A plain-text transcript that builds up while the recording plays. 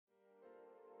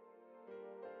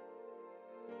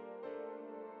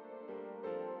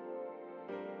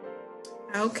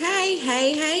Okay,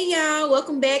 hey, y'all.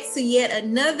 Welcome back to yet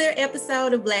another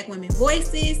episode of Black Women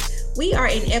Voices. We are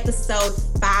in episode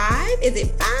 5. Is it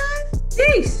 5?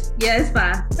 Jeez. Yeah, it's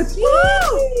 5.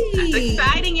 Woo! That's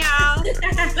exciting, y'all.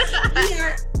 We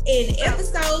are in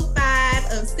episode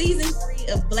 5 of season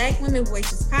 3 of Black Women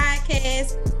Voices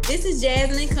podcast. This is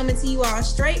Jasmine coming to you all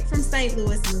straight from St.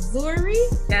 Louis, Missouri.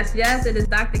 Yes, it is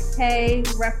Dr. K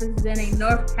representing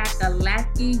North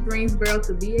Kakalaki, Greensboro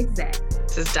to be exact.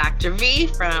 This is Dr. V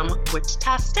from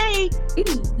Wichita State.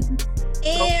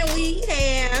 And we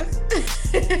have...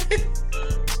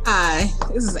 Hi,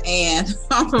 this is Ann.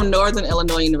 I'm from Northern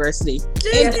Illinois University.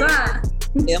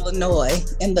 Illinois,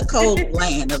 in the cold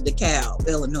land of DeKalb,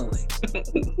 Illinois.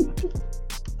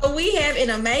 We have an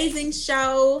amazing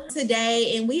show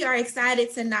today, and we are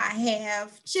excited to not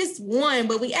have just one,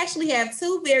 but we actually have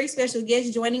 2 very special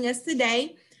guests joining us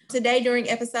today. Today, during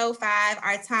episode 5,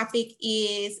 our topic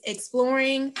is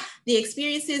exploring the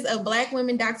experiences of Black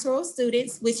women doctoral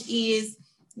students, which is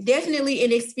definitely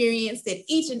an experience that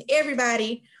each and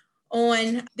everybody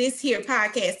on this here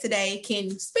podcast today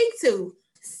can speak to.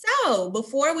 So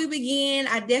before we begin,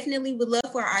 I definitely would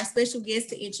love for our special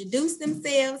guests to introduce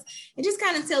themselves and just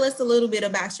kind of tell us a little bit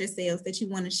about yourselves that you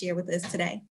want to share with us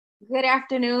today. Good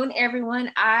afternoon,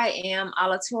 everyone. I am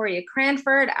Alatoria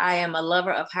Cranford. I am a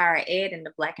lover of higher ed and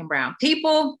the Black and Brown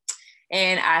people.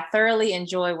 And I thoroughly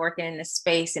enjoy working in this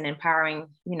space and empowering,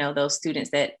 those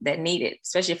students that need it,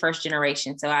 especially first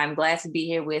generation. So I'm glad to be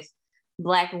here with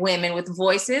Black women with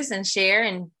voices and share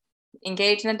and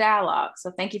engage in a dialogue.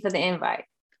 So thank you for the invite.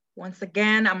 Once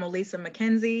again, I'm Elisa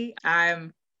McKenzie.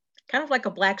 I'm kind of like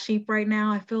a black sheep right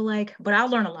now, I feel like, but I'll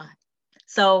learn a lot.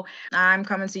 So I'm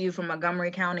coming to you from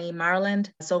Montgomery County,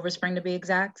 Maryland, Silver Spring to be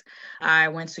exact. I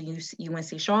went to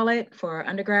UNC Charlotte for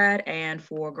undergrad and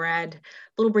for grad,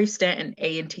 little brief stint in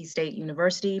A&T State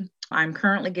University. I'm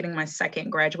currently getting my 2nd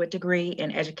graduate degree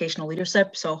in educational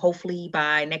leadership. So hopefully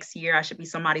by next year, I should be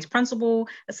somebody's principal,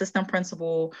 assistant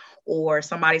principal, or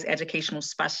somebody's educational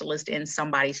specialist in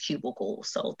somebody's cubicle.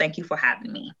 So thank you for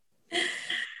having me.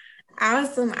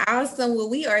 Awesome. Well,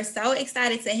 we are so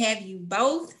excited to have you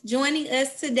both joining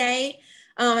us today.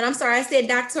 And I'm sorry, I said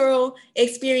doctoral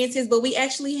experiences, but we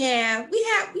actually we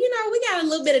got a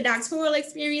little bit of doctoral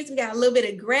experience. We got a little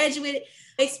bit of graduate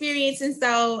experience. And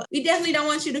so we definitely don't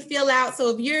want you to feel out. So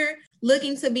if you're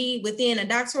looking to be within a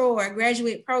doctoral or a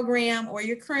graduate program, or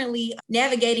you're currently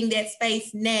navigating that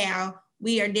space now,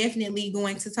 we are definitely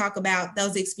going to talk about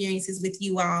those experiences with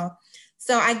you all.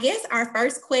 So I guess our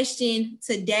first question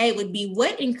today would be,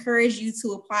 what encouraged you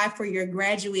to apply for your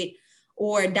graduate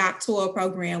or doctoral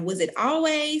program? Was it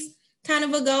always kind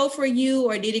of a goal for you,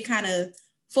 or did it kind of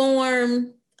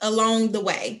form along the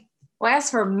way? Well, as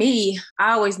for me,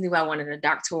 I always knew I wanted a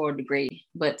doctoral degree,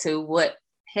 but to what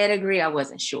pedigree, I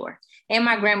wasn't sure. And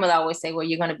my grandmother always say, well,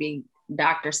 you're going to be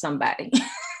Dr. somebody.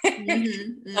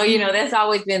 Mm-hmm. So, that's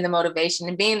always been the motivation.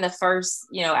 And being the first,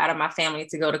 out of my family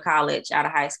to go to college, out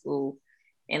of high school,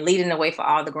 and leading the way for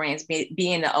all the grands,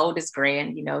 being the oldest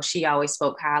grand, she always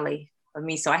spoke highly of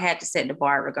me. So I had to set the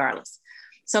bar regardless.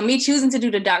 So me choosing to do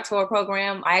the doctoral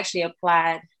program, I actually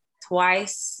applied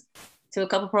twice to a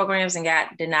couple programs and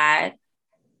got denied.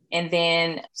 And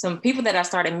then some people that I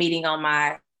started meeting on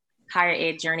my higher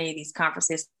ed journey, these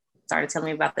conferences, started telling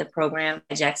me about the program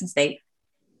at Jackson State.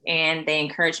 And they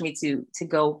encouraged me to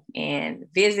go and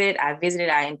visit. I visited.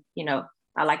 I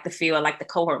like the feel. I like the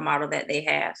cohort model that they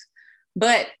have.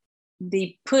 But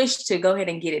the push to go ahead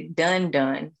and get it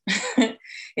done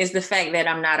is the fact that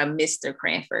I'm not a Mr.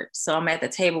 Cranford. So I'm at the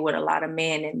table with a lot of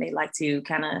men, and they like to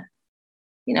kind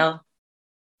of,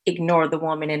 ignore the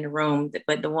woman in the room,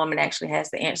 but the woman actually has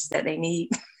the answers that they need.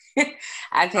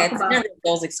 I've had several of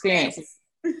those experiences.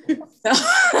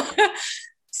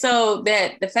 So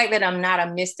that the fact that I'm not a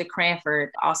Mr.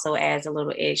 Cranford also adds a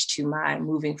little edge to my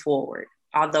moving forward.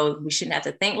 Although we shouldn't have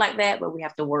to think like that, but we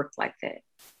have to work like that.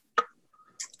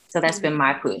 So that's been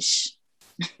my push.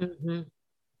 Mm-hmm.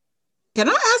 Can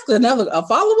I ask a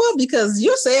follow-up? Because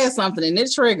you said something and it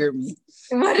triggered me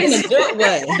in a good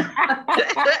way.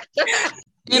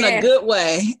 A good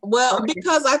way. Well,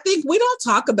 because I think we don't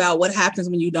talk about what happens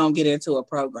when you don't get into a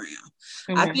program.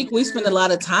 Mm-hmm. I think we spend a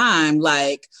lot of time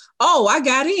like, oh, I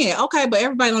got in. Okay, but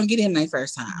everybody don't get in their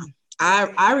first time.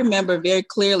 I remember very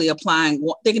clearly applying,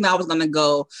 thinking I was going to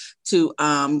go to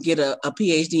get a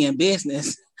PhD in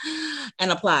business,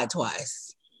 and applied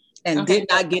twice and did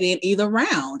not get in either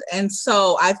round. And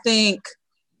so I think,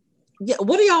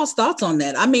 what are y'all's thoughts on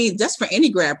that? I mean, just for any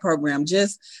grad program,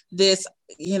 just this,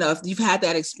 if you've had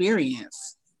that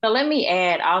experience. So let me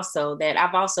add also that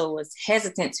I've also was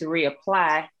hesitant to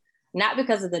reapply, not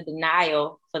because of the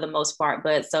denial for the most part,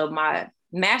 but so my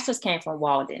master's came from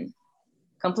Walden,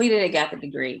 completed it, got the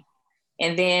degree.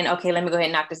 And then, okay, let me go ahead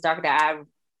and knock this doctorate out. I,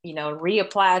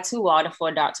 reapplied to Walden for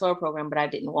a doctoral program, but I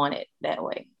didn't want it that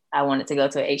way. I wanted to go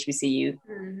to a HBCU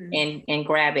and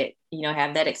grab it,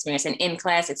 have that experience and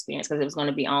in-class experience because it was going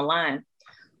to be online.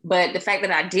 But the fact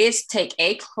that I did take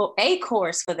a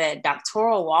course for that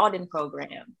doctoral Walden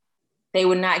program, they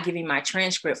would not give me my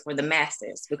transcript for the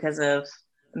master's because of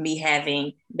me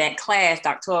having that class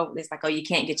doctoral. It's like, oh, you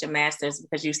can't get your master's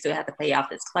because you still have to pay off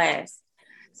this class.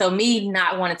 So me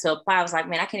not wanting to apply, I was like,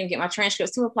 man, I can't even get my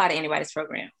transcripts to apply to anybody's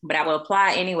program, but I will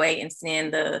apply anyway and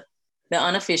send the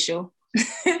unofficial.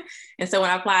 And so when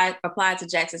I applied to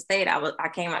Jackson State, I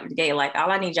came out the gate like, all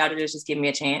I need y'all to do is just give me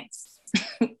a chance.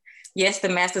 Yes, the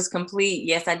master's complete.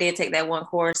 Yes, I did take that one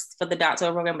course for the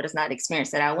doctoral program, but it's not the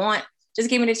experience that I want. Just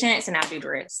give me the chance and I'll do the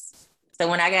rest. So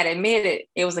when I got admitted,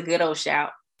 it was a good old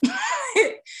shout.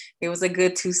 It was a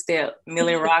good 2-step,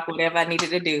 Millie Rock, whatever I needed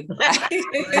to do.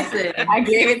 I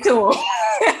gave it to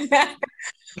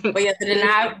him. But yeah,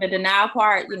 the denial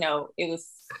part,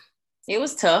 it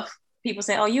was tough. People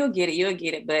say, oh, you'll get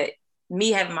it. But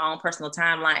me having my own personal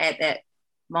timeline at that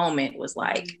moment was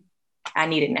like, I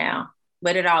need it now.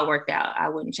 But it all worked out. I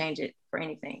wouldn't change it for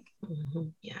anything. Mm-hmm.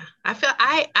 Yeah. I feel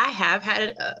I have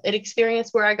had an experience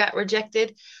where I got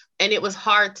rejected, and it was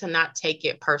hard to not take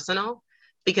it personal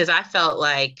because I felt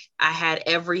like I had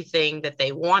everything that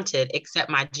they wanted except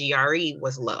my GRE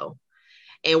was low.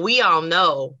 And we all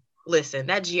know, listen,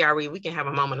 that GRE, we can have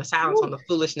a moment of silence on the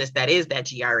foolishness that is that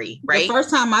GRE, right? The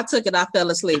first time I took it, I fell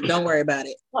asleep. Don't worry about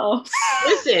it. Oh,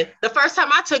 listen, the first time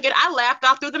I took it, I laughed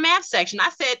all through the math section. I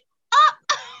said, oh,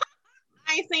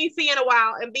 I ain't seen C in a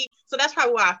while. So that's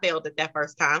probably why I failed it that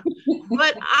first time.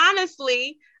 But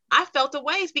honestly, I felt a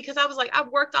ways because I was like, I've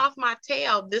worked off my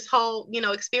tail this whole,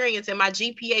 experience, and my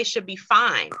GPA should be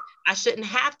fine. I shouldn't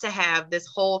have to have this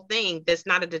whole thing that's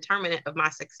not a determinant of my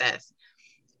success.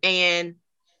 And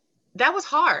that was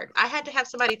hard. I had to have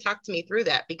somebody talk to me through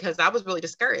that because I was really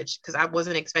discouraged because I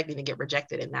wasn't expecting to get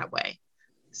rejected in that way.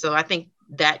 So I think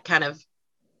that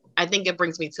it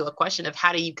brings me to a question of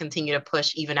how do you continue to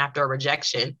push even after a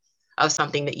rejection of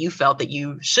something that you felt that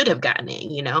you should have gotten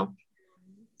in,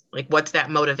 Like, what's that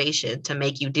motivation to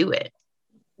make you do it?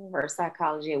 Reverse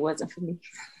psychology, it wasn't for me.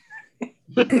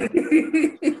 I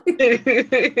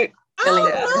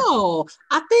don't know.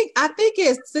 I think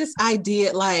it's this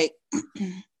idea, like,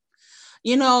 and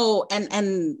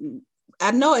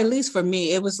I know at least for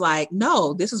me, it was like,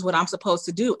 no, this is what I'm supposed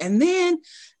to do. And then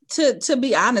to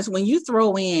be honest, when you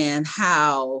throw in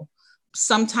how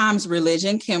sometimes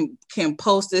religion can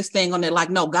post this thing on it, like,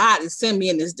 no, God is sending me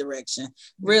in this direction.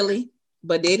 Really?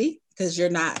 But did he? Because you're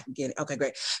not getting, okay,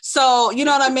 great. So, you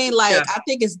know what I mean? Like, yeah. I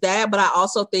think it's that, but I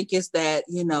also think it's that,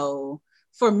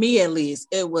 for me at least,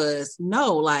 it was,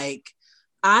 no, like,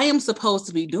 I am supposed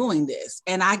to be doing this.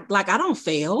 And I don't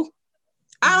fail.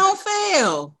 I don't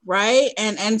fail, right?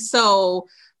 And so,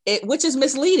 which is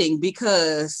misleading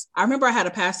because I remember I had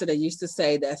a pastor that used to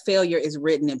say that failure is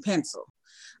written in pencil.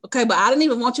 Okay, but I didn't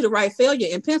even want you to write failure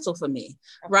in pencil for me,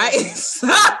 right? So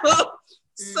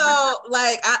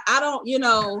like, I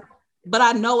don't, but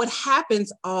I know it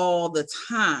happens all the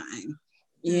time.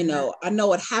 I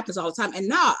know it happens all the time. And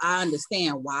now I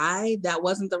understand why that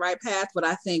wasn't the right path. But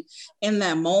I think in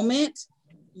that moment,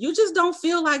 you just don't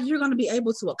feel like you're going to be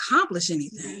able to accomplish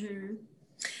anything. Mm-hmm.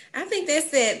 I think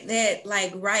that's that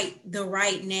like the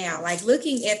right now, like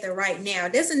looking at the right now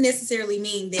doesn't necessarily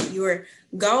mean that your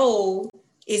goal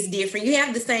is different. You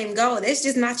have the same goal. That's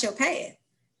just not your path.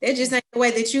 That's just not the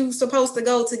way that you're supposed to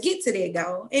go to get to that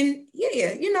goal. And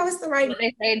it's the right.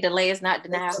 They say delay is not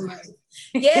denial.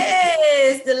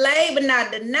 Yes, delay but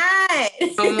not denied.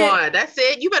 Come on, that's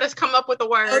it. You better come up with a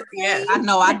word. Okay. Yeah, I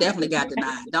know. I definitely got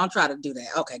denied. Don't try to do that.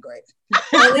 Okay, great. But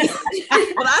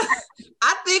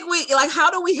I think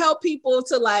how do we help people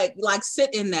to like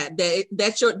sit in that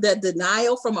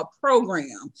denial from a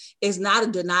program is not a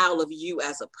denial of you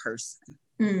as a person.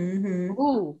 Mm-hmm.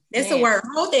 Ooh, that's man. A word.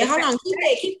 Hold on.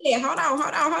 Keep that. Hold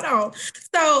on.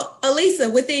 So,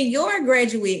 Elisa, within your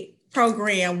graduate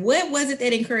program, what was it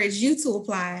that encouraged you to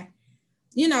apply?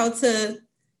 You said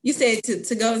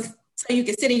to go so you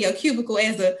can sit in your cubicle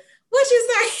as a what you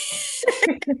say?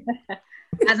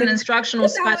 As an instructional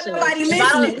specialist.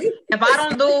 If I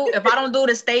don't do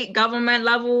the state government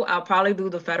level, I'll probably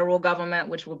do the federal government,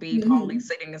 which will be probably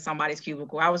sitting in somebody's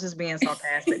cubicle. I was just being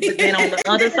sarcastic. But then on the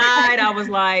other side, I was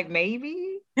like,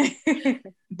 maybe.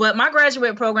 But my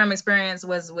graduate program experience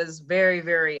was very,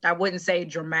 very, I wouldn't say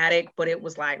dramatic, but it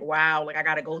was like, wow, like I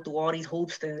got to go through all these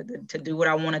hoops to do what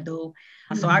I want to do.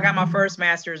 So I got my first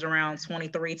master's around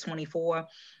 23, 24.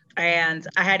 And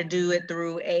I had to do it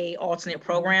through a alternate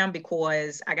program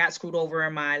because I got screwed over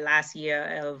in my last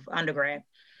year of undergrad.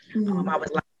 I was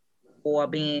for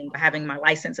having my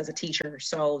license as a teacher.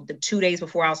 So the 2 days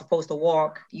before I was supposed to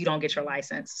walk, you don't get your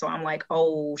license. So I'm like,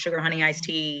 oh, sugar, honey, iced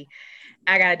tea.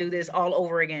 I got to do this all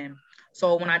over again.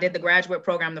 So when I did the graduate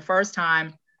program the first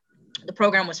time, the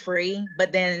program was free,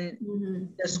 but then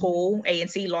the school,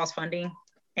 A&C, lost funding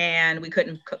and we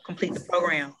couldn't complete the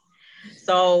program.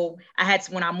 So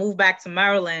when I moved back to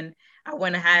Maryland, I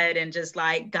went ahead and just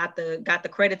like got the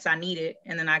credits I needed.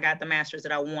 And then I got the master's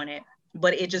that I wanted.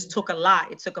 But it just took a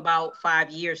lot. It took about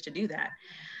 5 years to do that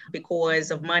because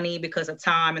of money, because of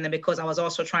time, and then because I was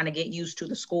also trying to get used to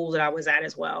the school that I was at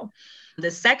as well.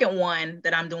 The second one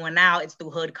that I'm doing now, it's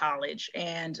through Hood College,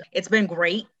 and it's been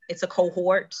great. It's a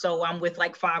cohort. So I'm with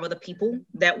like 5 other people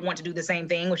that want to do the same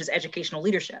thing, which is educational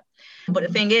leadership. But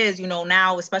the thing is,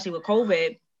 now, especially with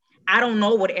COVID, I don't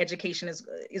know what education is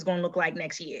going to look like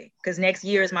next year, because next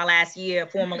year is my last year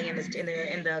formally in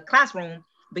the classroom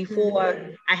before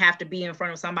I have to be in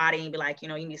front of somebody and be like, you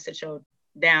need to sit your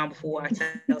down before I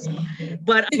tell somebody.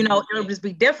 But, it'll just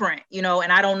be different, and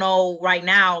I don't know right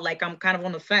now, like I'm kind of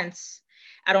on the fence.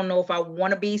 I don't know if I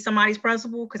want to be somebody's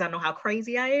principal because I know how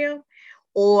crazy I am,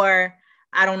 or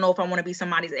I don't know if I want to be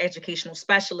somebody's educational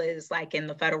specialist, like in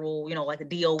the federal, like the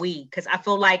DOE, because I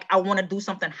feel like I want to do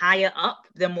something higher up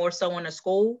than more so in the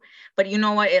school. But you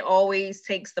know what? It always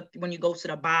takes when you go to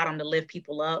the bottom to lift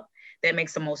people up, that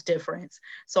makes the most difference.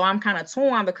 So I'm kind of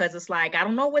torn because it's like, I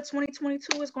don't know what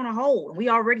 2022 is going to hold. We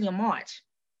already in March.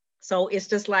 So it's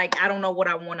just like, I don't know what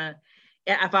I want to,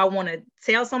 if I want to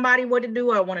tell somebody what to do,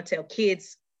 or I want to tell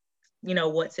kids,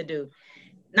 what to do.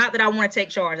 Not that I want to take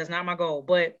charge. That's not my goal,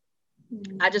 but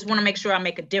I just want to make sure I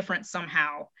make a difference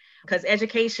somehow, because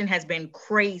education has been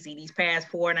crazy these past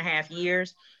 4.5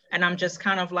 years. And I'm just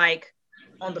kind of like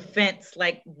on the fence,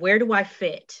 like, where do I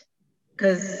fit?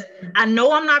 Because I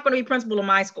know I'm not going to be principal of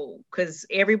my school, because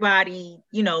everybody,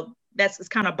 it's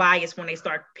kind of biased when they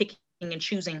start picking and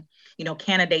choosing,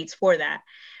 candidates for that.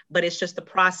 But it's just the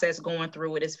process going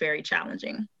through it is very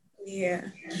challenging. Yeah.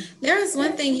 There was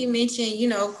one thing you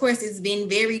mentioned, of course, it's been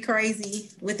very crazy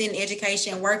within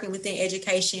education, working within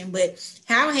education, but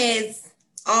how has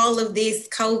all of this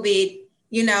COVID,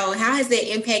 how has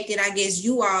that impacted, I guess,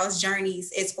 you all's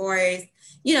journeys as far as,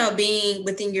 being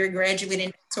within your graduate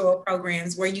and doctoral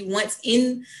programs? Were you once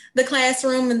in the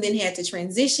classroom and then had to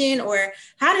transition, or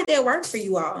how did that work for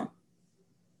you all?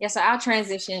 Yeah, so our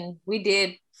transition, we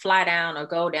did fly down or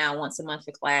go down once a month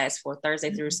for class for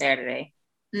Thursday through Saturday.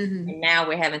 And now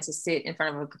we're having to sit in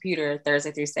front of a computer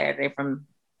Thursday through Saturday from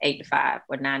 8 to 5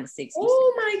 or 9 to 6.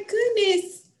 Oh my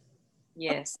goodness.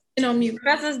 Yes.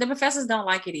 The professors don't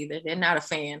like it either. They're not a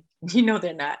fan.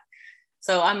 They're not.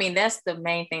 So, I mean, that's the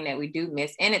main thing that we do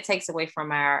miss. And it takes away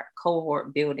from our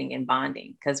cohort building and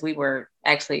bonding, because we were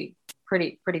actually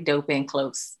pretty dope and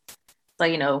close.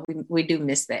 So, we do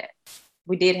miss that.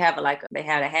 We did have they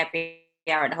had a happy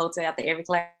hour at the hotel after every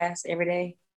class, every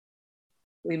day.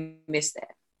 We missed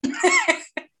that.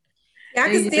 Y'all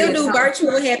can still do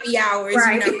virtual happy hours.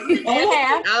 Right.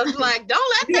 I was like,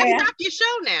 don't let that stop your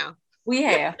show now. We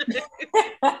have.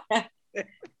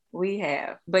 We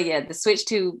have. But yeah, the switch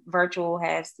to virtual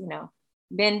has,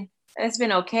 it's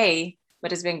been okay,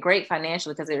 but it's been great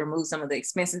financially because it removes some of the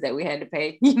expenses that we had to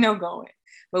pay, going.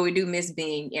 But we do miss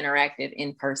being interactive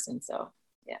in person. So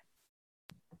yeah.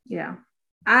 Yeah.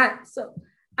 I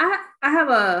have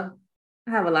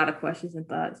a lot of questions and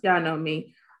thoughts. Y'all know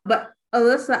me. But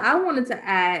Alyssa, I wanted to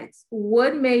ask,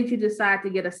 what made you decide to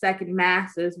get a second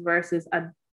master's versus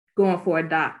going for a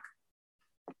doc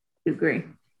degree?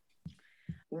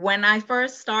 When I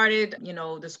first started,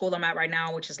 the school I'm at right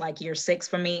now, which is like year 6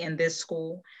 for me in this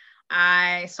school,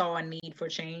 I saw a need for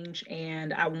change,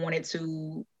 and I wanted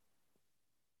to.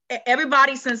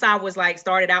 Everybody since I was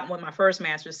started out with my first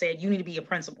master's said, you need to be a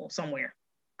principal somewhere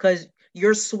because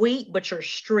you're sweet, but you're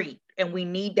street, and we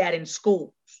need that in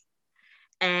schools.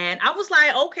 And I was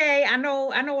like, okay, I know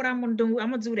what I'm going to do. I'm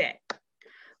going to do that.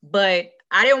 But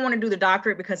I didn't want to do the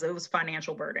doctorate because it was a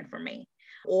financial burden for me.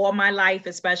 All my life,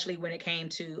 especially when it came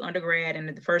to undergrad and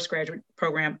the first graduate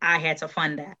program, I had to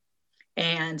fund that.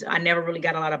 And I never really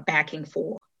got a lot of backing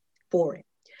for it.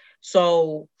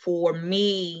 So for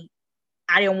me,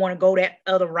 I didn't want to go that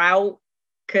other route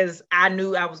because I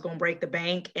knew I was going to break the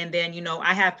bank. And then,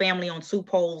 I have family on 2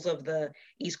 poles of the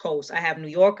East Coast. I have New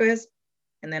Yorkers,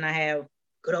 and then I have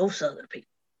good old Southern people.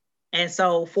 And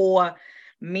so for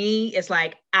me, it's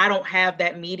like, I don't have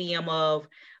that medium of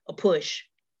a push.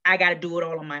 I got to do it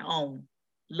all on my own.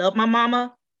 Love my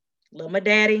mama, love my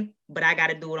daddy, but I got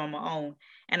to do it on my own.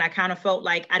 And I kind of felt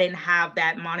like I didn't have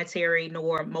that monetary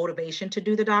nor motivation to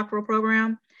do the doctoral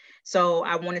program. So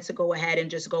I wanted to go ahead and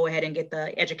get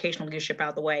the educational leadership out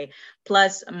of the way.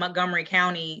 Plus, Montgomery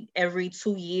County, every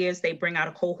 2 years, they bring out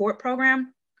a cohort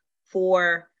program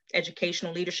for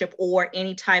educational leadership or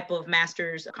any type of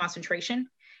master's concentration.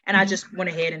 And I just went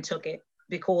ahead and took it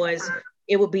because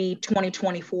it would be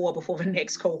 2024 before the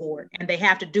next cohort. And they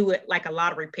have to do it like a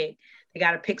lottery pick. They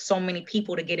got to pick so many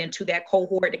people to get into that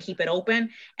cohort to keep it open.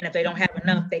 And if they don't have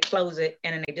enough, they close it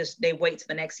and then they wait to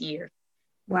the next year.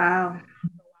 Wow. So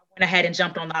I went ahead and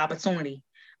jumped on the opportunity.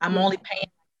 I'm only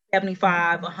paying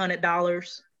 $75,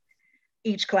 $100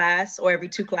 each class or every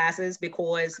 2 classes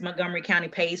because Montgomery County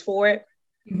pays for it.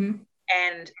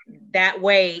 And that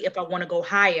way, if I want to go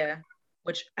higher,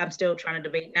 which I'm still trying to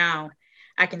debate now,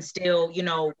 I can still,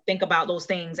 think about those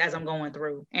things as I'm going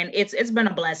through. And it's been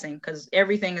a blessing because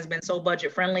everything has been so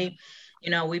budget friendly.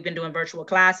 We've been doing virtual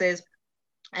classes.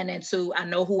 And then too, I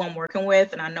know who I'm working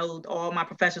with, and I know all my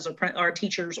professors are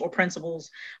teachers or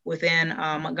principals within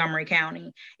Montgomery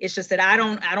County. It's just that I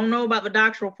don't know about the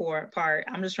doctoral part.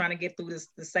 I'm just trying to get through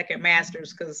the second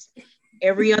master's because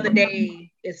every other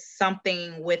day is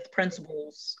something with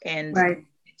principals and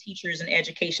teachers and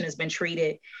education has been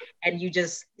treated, and you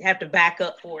just have to back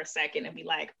up for a second and be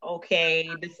like, okay,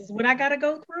 this is what I got to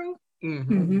go through.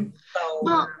 So,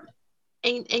 well,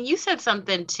 and you said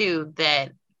something too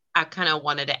that I kind of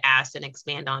wanted to ask and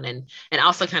expand on and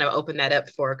also kind of open that up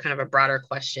for kind of a broader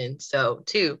question. So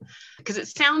too, because it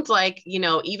sounds like,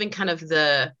 even kind of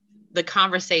the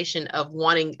conversation of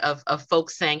wanting of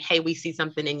folks saying, hey, we see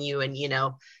something in you and,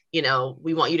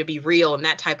 we want you to be real and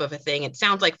that type of a thing. It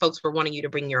sounds like folks were wanting you to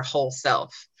bring your whole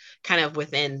self kind of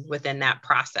within that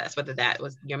process, whether that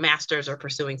was your master's or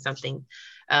pursuing something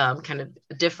kind of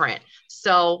different.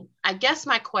 So I guess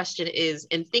my question is,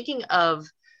 in thinking of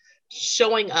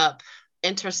showing up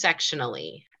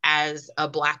intersectionally as a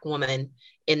Black woman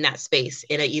in that space,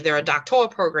 in either a doctoral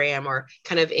program or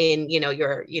kind of in,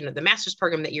 your, the master's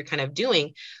program that you're kind of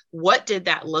doing, what did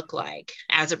that look like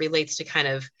as it relates to kind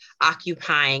of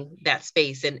occupying that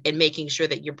space and making sure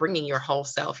that you're bringing your whole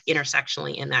self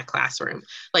intersectionally in that classroom?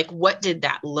 Like, what did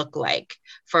that look like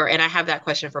and I have that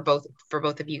question for both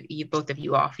of you, both of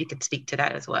you all, if you could speak to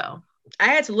that as well. I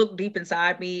had to look deep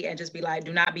inside me and just be like,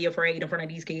 do not be afraid in front of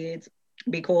these kids,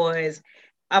 because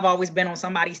I've always been on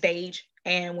somebody's stage.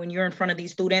 And when you're in front of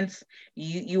these students,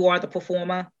 you are the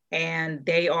performer and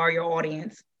they are your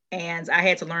audience. And I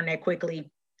had to learn that quickly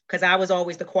because I was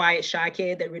always the quiet, shy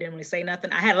kid that didn't really say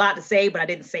nothing. I had a lot to say, but I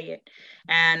didn't say it.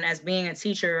 And as being a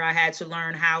teacher, I had to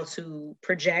learn how to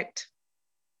project.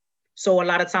 So a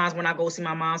lot of times when I go see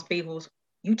my mom's peoples,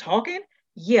 you talking?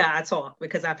 Yeah, I talk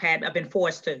because I've been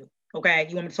forced to. Okay,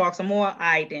 you want me to talk some more? All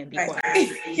right, then be quiet.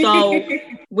 So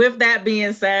with that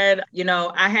being said,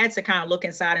 I had to kind of look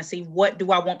inside and see what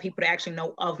do I want people to actually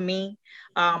know of me?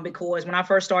 Because when I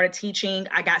first started teaching,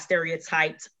 I got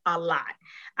stereotyped a lot.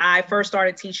 I first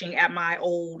started teaching at my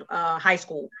old high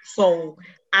school. So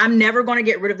I'm never going to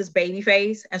get rid of this baby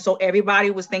face. And so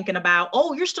everybody was thinking about,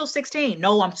 oh, you're still 16.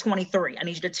 No, I'm 23. I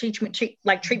need you to treat me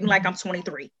like I'm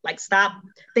 23. Like, stop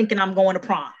thinking I'm going to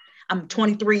prom. I'm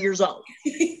 23 years old.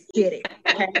 Get it.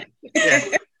 Okay?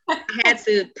 Yeah. I had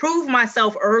to prove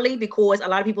myself early because a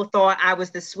lot of people thought I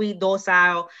was the sweet,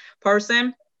 docile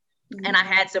person. And I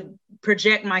had to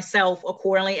project myself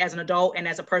accordingly as an adult and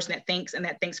as a person that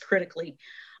thinks critically.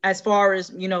 As far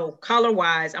as,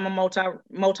 color-wise, I'm a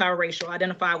multiracial,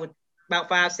 identify with about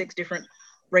 5-6 different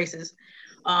races,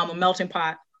 a melting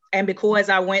pot. And because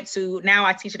now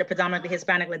I teach at a predominantly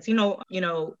Hispanic Latino,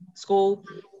 school,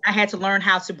 I had to learn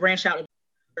how to branch out.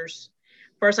 First,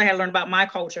 I had to learn about my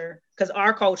culture because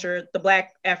our culture, the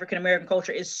Black African-American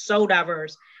culture, is so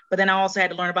diverse. But then I also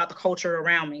had to learn about the culture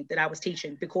around me that I was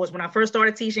teaching, because when I first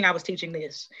started teaching, I was teaching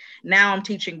this. Now I'm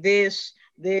teaching this,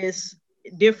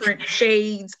 different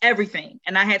shades, everything.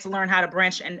 And I had to learn how to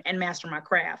branch and master my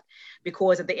craft,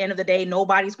 because at the end of the day,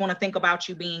 nobody's going to think about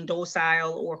you being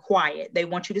docile or quiet. They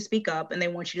want you to speak up and they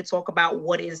want you to talk about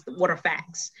what are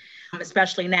facts.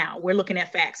 Especially now, we're looking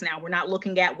at facts now. We're not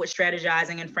looking at what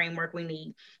strategizing and framework we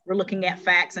need. We're looking at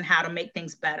facts and how to make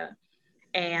things better.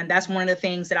 And that's one of the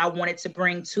things that I wanted to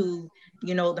bring to,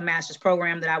 the master's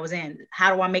program that I was in.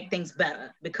 How do I make things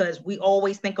better? Because we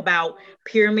always think about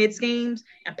pyramid schemes,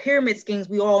 and pyramid schemes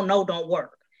we all know don't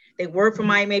work. They work for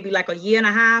maybe like a year and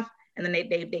a half, and then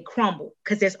they crumble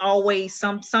because there's always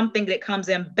something that comes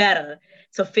in better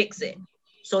to fix it.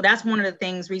 So that's one of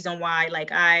the reason why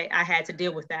I had to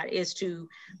deal with that, is to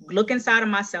look inside of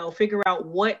myself, figure out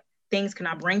what things can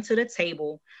I bring to the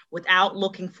table without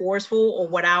looking forceful or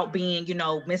without being,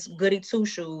 Miss Goody Two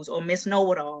Shoes or Miss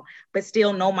Know It All, but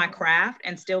still know my craft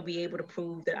and still be able to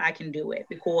prove that I can do it,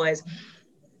 because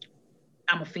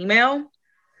I'm a female,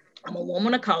 I'm a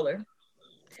woman of color,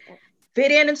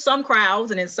 fit in some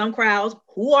crowds, and in some crowds,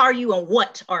 who are you and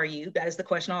what are you? That is the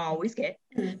question I always get.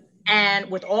 And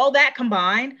with all that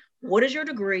combined, what is your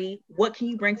degree? What can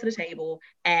you bring to the table?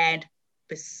 And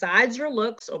besides your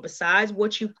looks or besides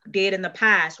what you did in the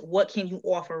past, what can you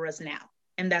offer us now?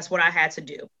 And that's what I had to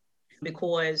do,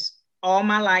 because all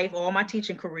my life, all my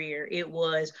teaching career, it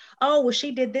was, oh, well,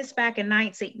 she did this back in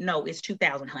 19. No, it's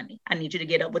 2000, honey. I need you to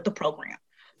get up with the program.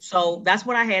 So that's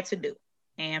what I had to do.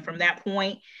 And from that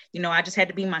point, I just had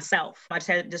to be myself. I just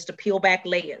had to peel back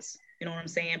layers. You know what I'm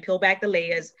saying? Peel back the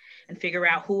layers and figure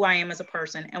out who I am as a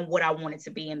person and what I wanted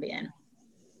to be in the end.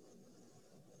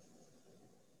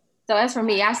 So as for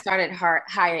me, I started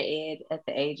higher ed at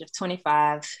the age of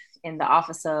 25 in the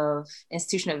Office of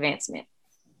Institutional Advancement.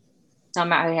 So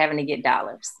I'm out here having to get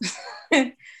dollars.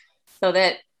 So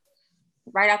that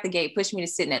right out the gate pushed me to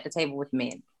sitting at the table with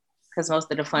men, because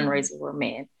most of the fundraisers were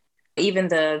men. Even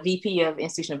the VP of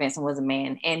Institutional Advancement was a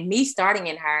man. And me starting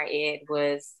in higher ed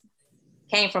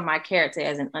came from my character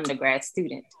as an undergrad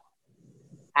student.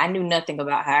 I knew nothing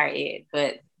about higher ed,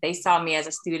 but they saw me as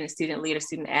a student leader,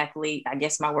 student athlete. I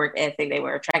guess my work ethic, they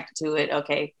were attracted to it.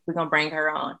 Okay, we're going to bring her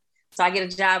on. So I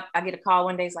get a job. I get a call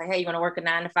one day. It's like, hey, you want to work a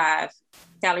 9 to 5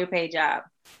 salary paid job?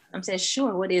 I'm saying,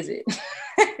 sure. What is it?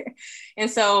 And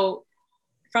so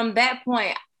from that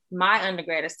point, my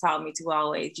undergrad has taught me to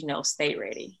always, stay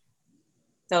ready.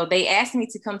 So they asked me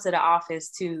to come to the office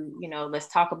to, let's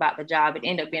talk about the job. It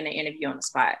ended up being an interview on the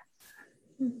spot.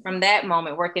 From that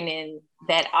moment, working in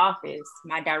that office,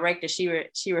 my director,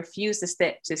 she refused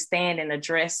to stand and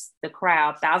address the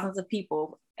crowd, thousands of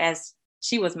people, as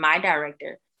she was my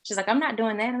director. She's like, I'm not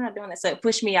doing that. I'm not doing that. So it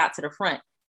pushed me out to the front.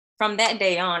 From that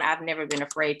day on, I've never been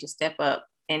afraid to step up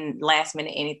and last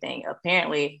minute anything.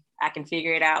 Apparently, I can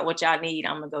figure it out. What y'all need,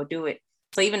 I'm going to go do it.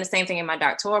 So even the same thing in my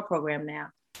doctoral program now.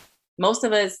 Most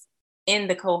of us in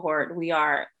the cohort, we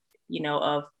are,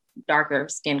 of darker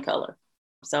skin color.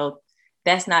 So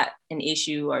that's not an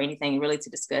issue or anything really to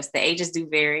discuss. The ages do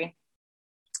vary.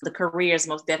 The careers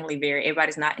most definitely vary.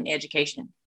 Everybody's not in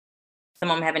education. Some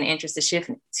of them have an interest to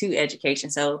shift to education.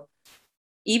 So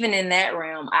even in that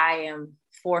realm, I am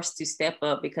forced to step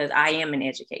up because I am in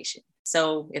education.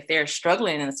 So if they're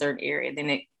struggling in a certain area, then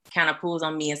it kind of pulls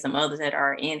on me and some others that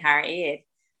are in higher ed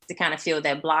to kind of feel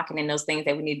that blocking and those things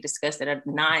that we need to discuss that are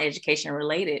non-education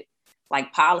related,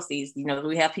 like policies.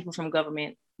 We have people from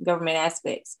government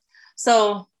aspects.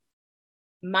 So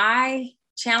my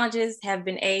challenges have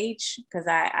been age, because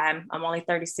I'm only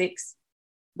 36,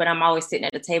 but I'm always sitting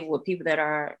at the table with people that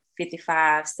are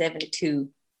 55, 72.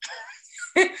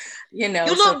 You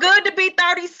look good to be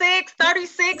 36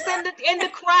 in the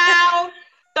crowd,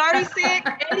 36,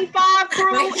 85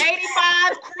 crew,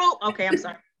 85 crew. Okay, I'm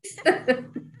sorry.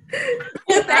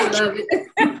 I love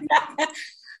it.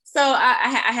 So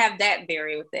I have that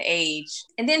barrier with the age.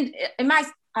 And then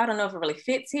I don't know if it really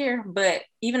fits here, but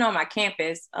even on my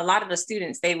campus, a lot of the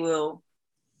students, they will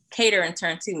cater and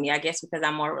turn to me, I guess, because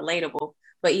I'm more relatable.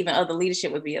 But even other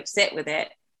leadership would be upset with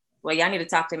that. Well, y'all need to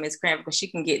talk to Ms. Cranford because she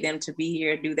can get them to be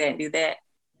here, do that, and do that.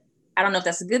 I don't know if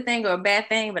that's a good thing or a bad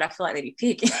thing, but I feel like they be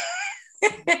picking.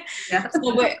 Yeah.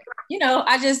 So, but,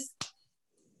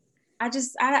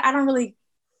 I don't really,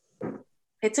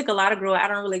 it took a lot of growth. I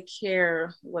don't really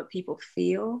care what people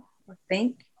feel or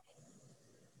think.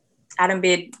 I done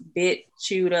been bit,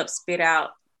 chewed up, spit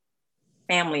out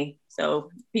family.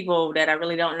 So people that I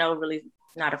really don't know, really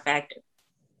not a factor.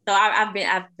 So I've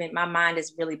been, my mind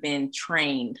has really been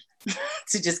trained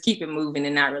to just keep it moving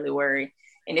and not really worry.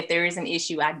 And if there is an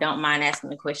issue, I don't mind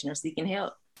asking a question or seeking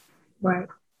help. Right.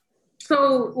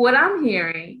 So what I'm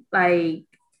hearing, like,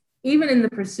 even in the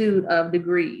pursuit of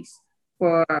degrees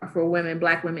for women,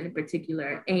 Black women in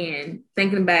particular, and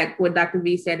thinking back what Dr.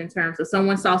 V said in terms of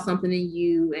someone saw something in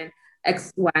you and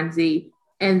X, Y, and Z,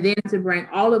 and then to bring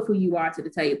all of who you are to the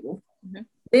table. Mm-hmm.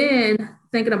 Then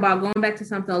thinking about going back to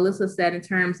something Alyssa said in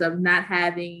terms of not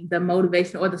having the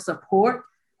motivation or the support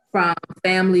from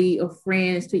family or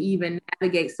friends to even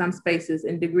navigate some spaces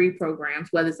in degree programs,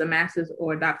 whether it's a master's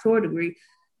or a doctoral degree.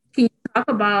 Can you talk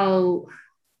about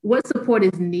what support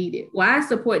is needed? Why is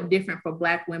support different for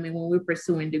Black women when we're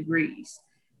pursuing degrees?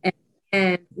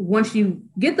 And once you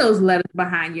get those letters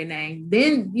behind your name,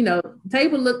 then,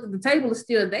 the table is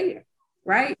still there,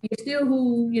 right? You're still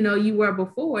who, you were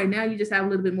before, and now you just have a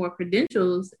little bit more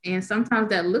credentials, and sometimes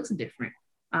that looks different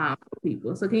for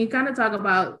people. So can you kind of talk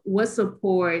about what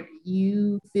support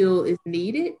you feel is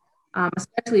needed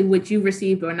especially what you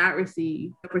received or not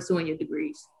received pursuing your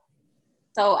degrees?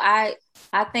 So I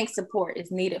think support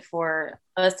is needed for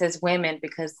us as women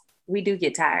because we do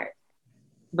get tired,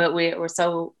 but we're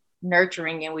so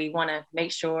nurturing and we want to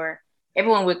make sure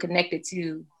everyone we're connected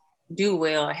to do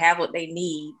well, have what they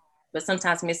need, but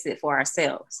sometimes miss it for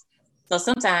ourselves. So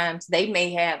sometimes they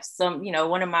may have some,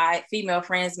 one of my female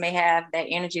friends may have that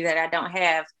energy that I don't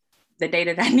have the day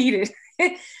that I need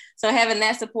it. So having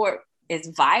that support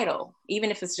is vital,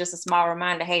 even if it's just a small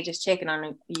reminder, hey, just checking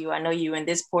on you. I know you in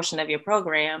this portion of your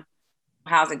program.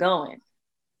 How's it going?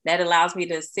 That allows me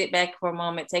to sit back for a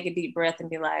moment, take a deep breath and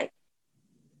be like,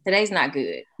 today's not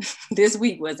good. This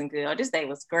week wasn't good. Or this day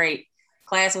was great.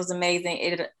 Class was amazing.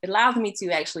 It allows me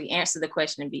to actually answer the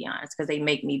question and be honest because they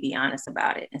make me be honest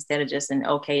about it instead of just an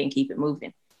okay and keep it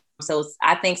moving. So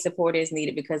I think support is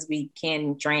needed because we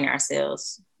can drain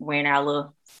ourselves wearing our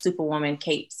little superwoman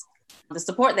capes. The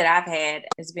support that I've had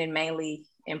has been mainly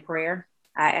in prayer.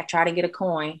 I try to get a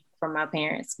coin from my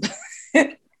parents.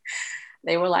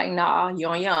 They were like, nah,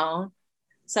 you're on your own.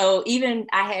 So even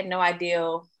I had no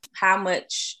idea how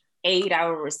much aid I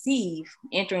would receive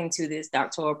entering into this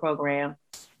doctoral program,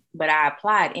 but I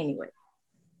applied anyway.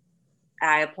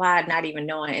 I applied not even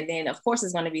knowing. And then of course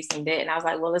it's going to be some debt. And I was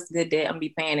like, well, it's good debt. I'm gonna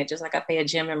be paying it just like I pay a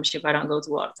gym membership I don't go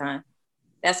to all the time.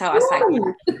 That's how I psych.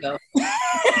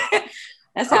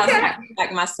 That's how I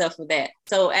psych myself with that.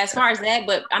 So as far as that,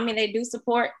 but I mean, they do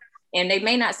support and they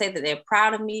may not say that they're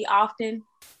proud of me often.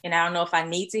 And I don't know if I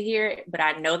need to hear it, but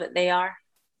I know that they are,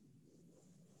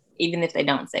 even if they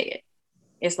don't say it.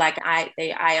 It's like I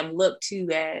am looked to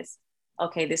as,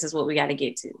 okay, this is what we got to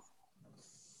get to.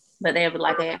 But they'll be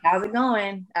like, hey, how's it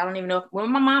going? I don't even know.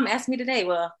 When my mom asked me today,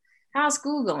 well, how's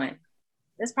school going?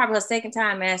 That's probably her second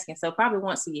time asking. So probably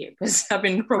once a year because I've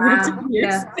been in the program 2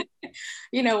 years.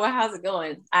 Yeah. Well, how's it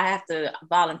going? I have to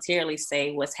voluntarily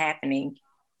say what's happening,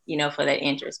 for that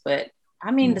interest. But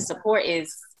I mean, the support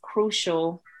is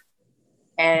crucial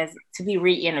as to be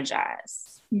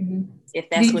re-energized. If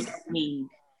that's what you need.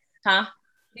 Huh?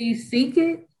 Do you seek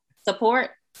it? Support?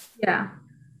 Yeah.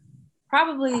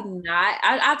 Probably not.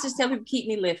 I'll just tell people keep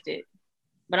me lifted.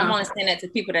 But I'm only saying that to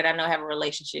people that I know have a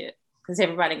relationship. Because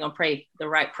everybody gonna pray the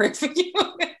right prayer for you.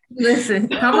 Listen,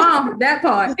 come on, that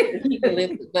part.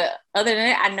 But other than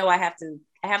that, I know I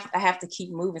have to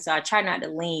keep moving. So I try not to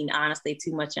lean honestly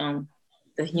too much on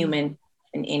the human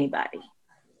and anybody.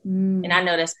 And I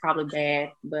know that's probably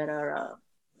bad, but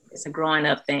it's a growing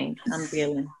up thing. I'm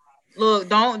dealing. Look,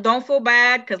 don't feel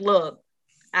bad because look,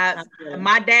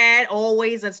 my dad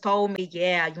always has told me,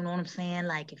 yeah, you know what I'm saying?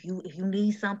 Like if you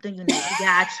need something, you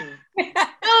got you.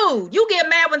 Dude, you get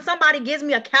mad when somebody gives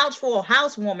me a couch for a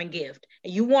housewarming gift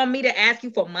and you want me to ask you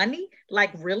for money?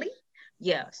 Like really?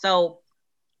 Yeah. So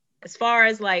as far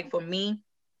as like for me,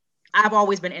 I've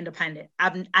always been independent.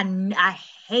 I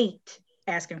hate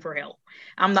asking for help.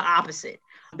 I'm the opposite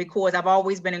because I've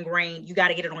always been ingrained. You got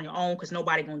to get it on your own because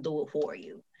nobody gonna do it for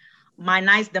you. My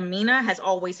nice demeanor has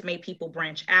always made people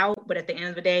branch out, but at the end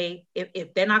of the day,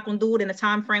 if they're not gonna do it in the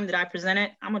time frame that I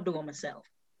presented, I'm gonna do it myself.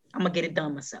 I'm gonna get it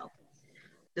done myself.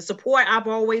 The support I've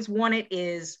always wanted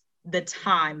is the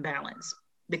time balance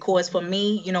because for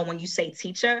me, when you say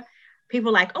teacher, people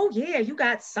are like, oh yeah, you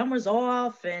got summers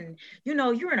off and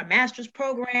you're in a master's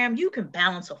program, you can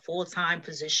balance a full-time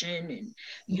position and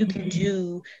you can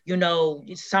do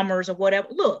summers or whatever.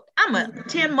 Look, I'm a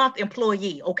 10-month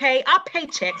employee, okay? Our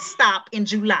paychecks stop in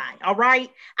July, all right?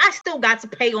 I still got to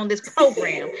pay on this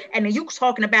program. And then you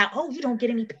talking about, oh, you don't get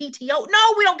any PTO.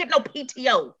 No, we don't get no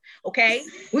PTO, okay?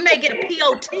 We may get a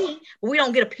POT, but we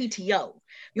don't get a PTO.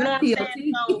 You know what I'm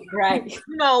saying? So, right.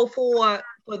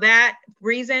 For that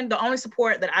reason, the only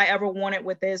support that I ever wanted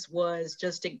with this was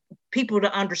just people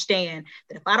to understand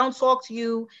that if I don't talk to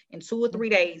you in 2 or 3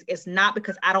 days, it's not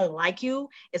because I don't like you.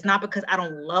 It's not because I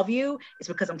don't love you. It's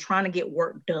because I'm trying to get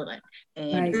work done.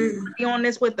 And if you be on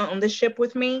this ship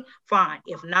with me, fine.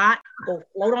 If not, go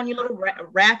float on your little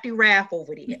rafty raft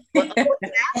over there. But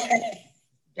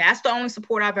that's the only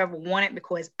support I've ever wanted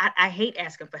because I hate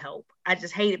asking for help. I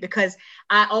just hate it because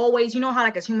I always, how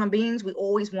like as human beings, we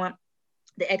always want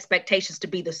the expectations to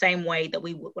be the same way that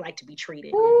we would like to be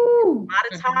treated. Ooh. A lot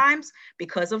of times,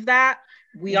 because of that,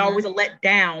 we always are let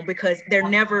down because they're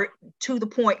never to the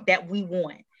point that we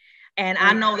want. And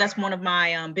I know that's one of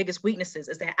my biggest weaknesses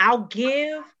is that I'll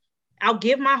give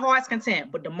my heart's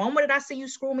content, but the moment that I see you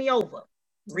screw me over,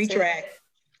 retract.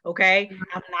 Okay,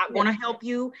 I'm not going to help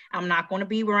you. I'm not going to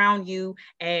be around you.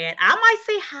 And I might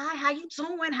say, hi, how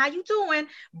you doing?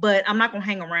 But I'm not going to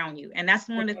hang around you. And that's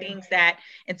one of the things that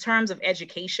in terms of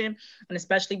education, and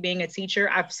especially being a teacher,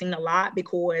 I've seen a lot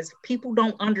because people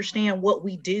don't understand what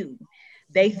we do.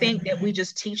 They think that we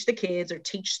just teach the kids or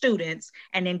teach students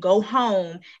and then go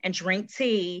home and drink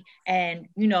tea and,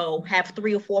 have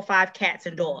 3 or 4 or 5 cats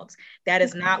and dogs. That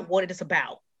is not what it is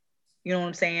about. You know what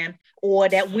I'm saying? Or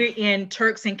that we're in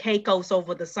Turks and Caicos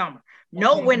over the summer.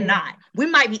 No, we're not. We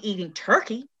might be eating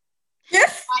turkey.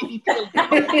 Yes. That's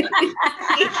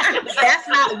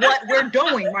not what we're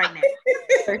doing right now.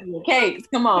 Turkey and cakes,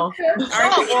 come on.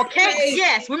 Or cake,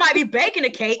 yes. We might be baking a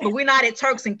cake, but we're not at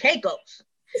Turks and Caicos.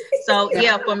 So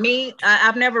yeah, for me,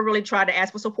 I've never really tried to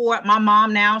ask for support. My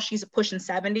mom now, she's pushing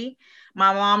 70.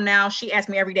 My mom now, she asks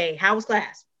me every day, how was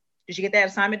class? Did you get that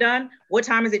assignment done? What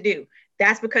time is it due?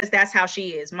 That's because that's how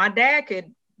she is. My dad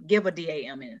could give a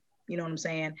DAM in. You know what I'm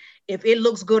saying? If it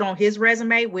looks good on his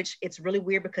resume, which it's really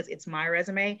weird because it's my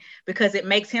resume, because it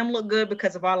makes him look good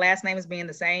because of our last names being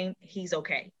the same, he's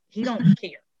okay. He don't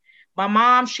care. My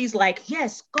mom, she's like,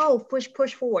 yes, go, push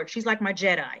forward. She's like my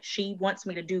Jedi. She wants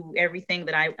me to do everything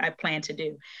that I plan to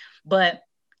do. But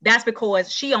that's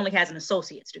because she only has an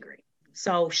associate's degree.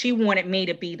 So she wanted me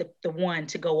to be the one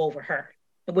to go over her,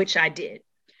 which I did.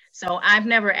 So I've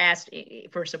never asked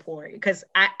for support because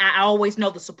I always know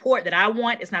the support that I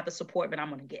want is not the support that I'm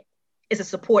going to get. It's a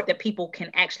support that people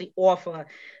can actually offer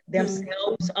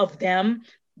themselves of them,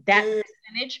 that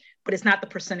percentage, but it's not the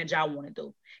percentage I want to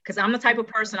do. Because I'm the type of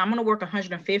person, I'm going to work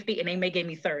 150 and they may give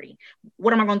me 30.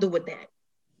 What am I going to do with that?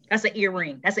 That's an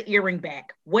earring. That's an earring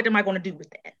back. What am I going to do with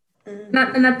that?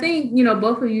 And I think,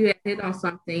 both of you have hit on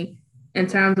something in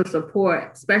terms of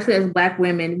support, especially as Black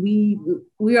women.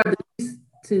 We are the least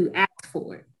to ask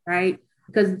for it, right?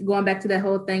 Because going back to that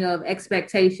whole thing of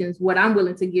expectations, what I'm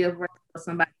willing to give versus what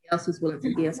somebody else is willing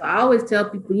to give. So I always tell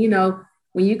people,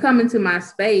 when you come into my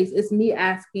space, it's me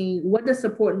asking, what does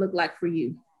support look like for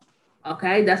you?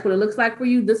 Okay, that's what it looks like for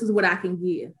you. This is what I can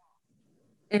give.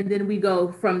 And then we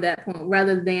go from that point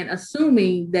rather than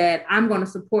assuming that I'm going to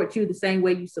support you the same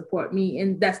way you support me.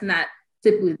 And that's not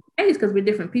typically the case because we're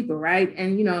different people, right?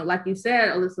 And, like you said,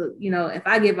 Alyssa, if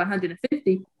I give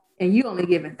 150 and you only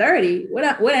giving 30, what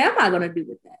am I going to do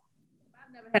with that?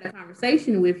 I've never had a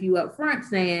conversation with you up front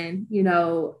saying,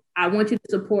 I want you to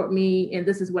support me and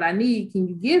this is what I need. Can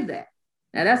you give that?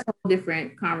 Now that's a whole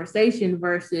different conversation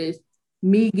versus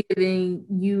me giving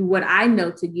you what I know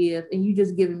to give and you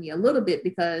just giving me a little bit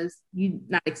because you're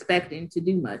not expecting to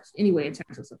do much anyway in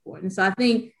terms of support. And so I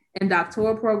think in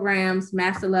doctoral programs,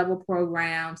 master level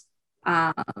programs,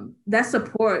 that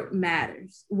support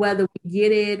matters, whether we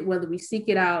get it, whether we seek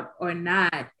it out or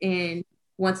not. And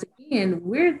once again,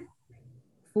 we're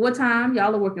full-time,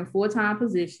 y'all are working full-time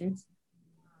positions.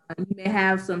 You may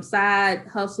have some side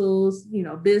hustles,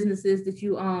 businesses that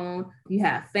you own. You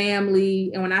have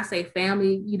family. And when I say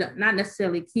family, not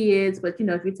necessarily kids, but,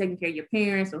 if you're taking care of your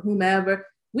parents or whomever,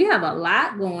 we have a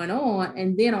lot going on.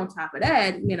 And then on top of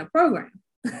that, we're in a program.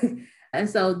 And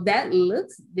so that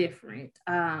looks different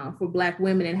for Black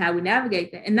women and how we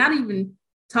navigate that. And not even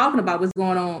talking about what's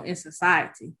going on in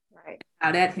society, right?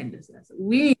 How that hinders us.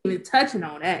 We ain't even touching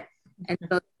on that. And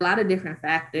so a lot of different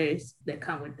factors that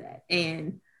come with that.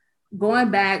 And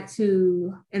going back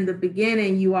to in the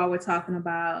beginning, you all were talking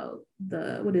about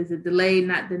delayed,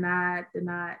 not denied.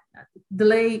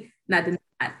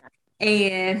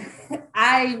 And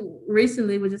I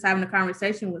recently was just having a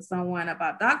conversation with someone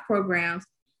about doc programs.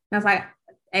 And I was like,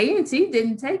 A&T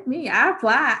didn't take me. I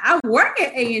applied. I work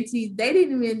at A&T. They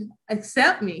didn't even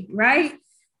accept me, right?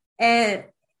 And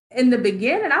in the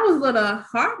beginning, I was a little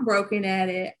heartbroken at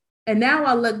it. And now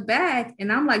I look back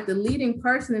and I'm like the leading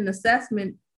person in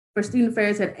assessment for student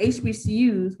affairs at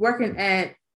HBCUs, working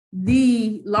at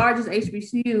the largest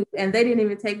HBCU, and they didn't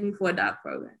even take me for a doc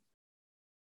program.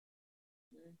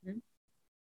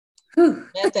 Mm-hmm.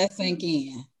 Let that sink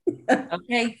in.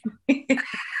 Okay.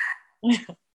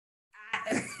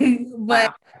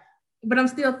 But I'm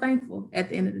still thankful at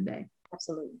the end of the day.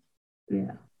 Absolutely.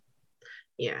 Yeah.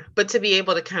 Yeah, but to be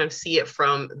able to kind of see it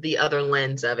from the other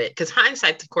lens of it, because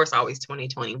hindsight's of course always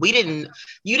 2020.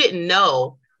 You didn't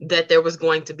know that there was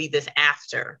going to be this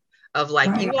after of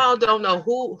like, right. You all don't know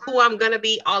who I'm going to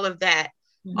be, all of that.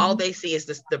 Mm-hmm. All they see is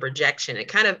the rejection. It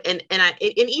kind of, and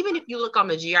even if you look on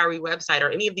the GRE website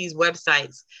or any of these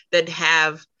websites that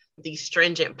have these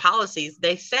stringent policies,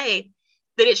 they say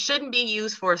that it shouldn't be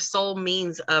used for a sole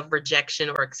means of rejection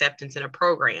or acceptance in a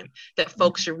program, that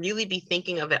folks should really be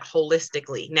thinking of it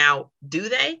holistically. Now, do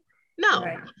they? No.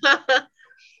 Right.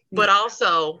 But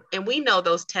also, and we know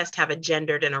those tests have a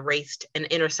gendered and a raced and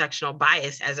intersectional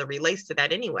bias as it relates to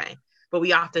that anyway, but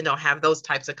we often don't have those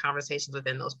types of conversations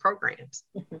within those programs.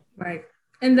 Right.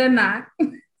 And they're not.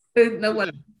 No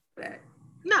one.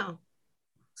 No.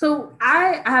 So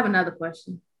I have another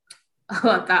question,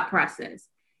 a thought process.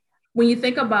 When you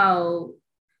think about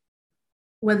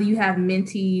whether you have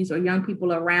mentees or young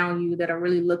people around you that are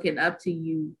really looking up to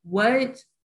you, what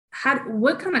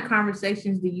kind of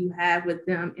conversations do you have with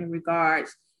them in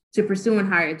regards to pursuing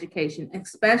higher education,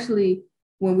 especially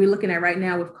when we're looking at right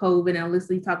now with COVID and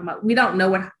Leslie talking about, we don't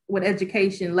know what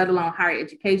education, let alone higher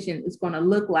education, is going to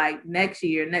look like next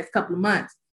year, next couple of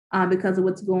months, because of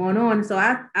what's going on. So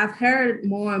I've heard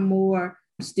more and more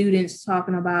students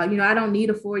talking about, I don't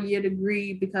need a 4-year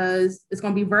degree because it's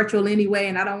going to be virtual anyway,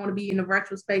 and I don't want to be in a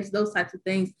virtual space, those types of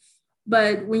things.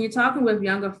 But when you're talking with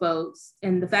younger folks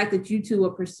and the fact that you two are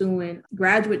pursuing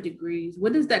graduate degrees,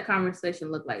 what does that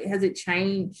conversation look like? Has it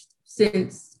changed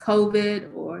since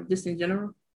COVID or just in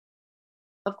general?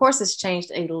 Of course, it's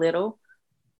changed a little,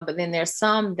 but then there's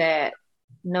some that,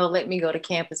 no, let me go to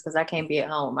campus because I can't be at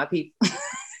home, my people.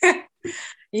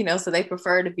 So they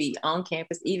prefer to be on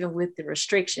campus, even with the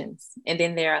restrictions. And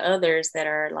then there are others that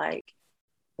are like,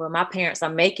 well, my parents are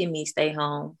making me stay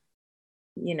home,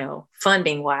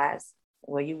 funding wise.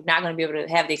 Well, you're not going to be able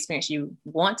to have the experience you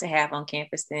want to have on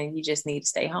campus, then you just need to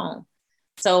stay home.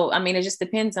 So, it just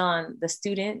depends on the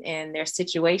student and their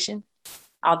situation.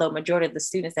 Although majority of the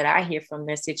students that I hear from,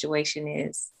 their situation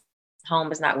is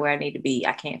home is not where I need to be.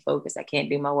 I can't focus. I can't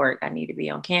do my work. I need to be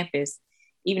on campus.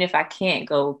 Even if I can't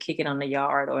go kick it on the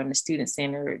yard or in the student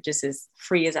center, just as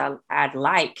free as I'd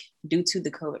like due to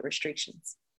the COVID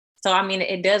restrictions. So,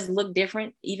 it does look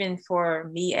different. Even for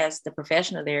me as the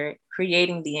professional there,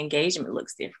 creating the engagement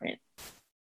looks different.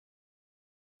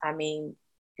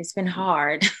 It's been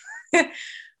hard,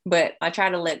 but I try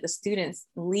to let the students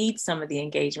lead some of the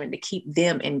engagement to keep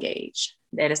them engaged.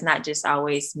 That it's not just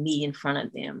always me in front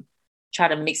of them. Try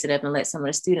to mix it up and let some of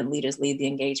the student leaders lead the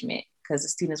engagement, because the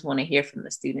students want to hear from the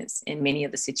students in many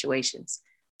of the situations.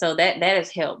 So that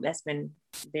has helped. That's been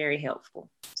very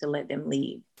helpful to let them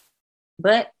lead.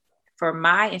 But for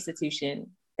my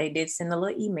institution, they did send a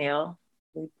little email.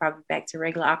 We're probably back to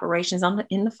regular operations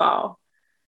in the fall.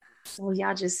 So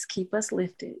y'all just keep us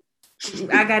lifted.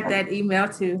 I got that email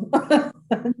too.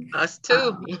 Us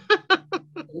too.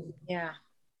 Yeah.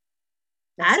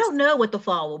 I don't know what the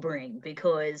fall will bring,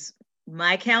 because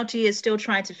my county is still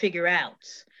trying to figure out,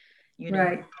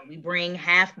 right. We bring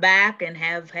half back and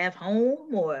have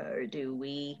home, or do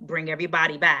we bring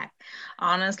everybody back?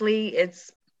 Honestly,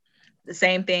 it's the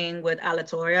same thing with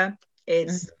Alatoria.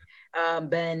 It's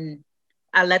been,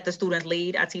 I let the students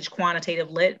lead. I teach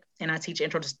quantitative lit and I teach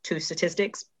intro to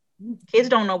statistics. Kids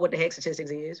don't know what the heck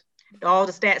statistics is. All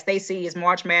the stats they see is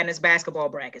March Madness basketball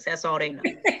brackets. That's all they know.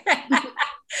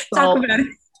 Talk about it.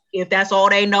 If that's all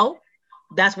they know,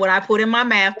 that's what I put in my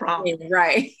math problem.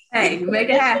 Right. Hey, you make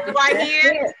it happen. Right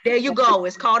here, there you go.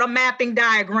 It's called a mapping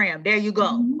diagram. There you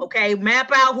go. Okay,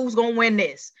 map out who's going to win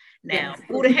this. Now,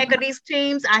 who the heck are these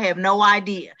teams? I have no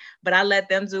idea, but I let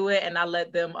them do it and I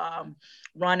let them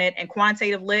run it. And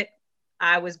quantitative lit,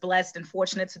 I was blessed and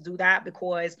fortunate to do that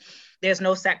because there's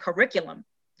no set curriculum.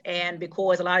 And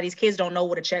because a lot of these kids don't know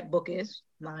what a checkbook is.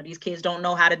 A lot of these kids don't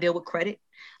know how to deal with credit.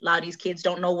 A lot of these kids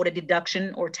don't know what a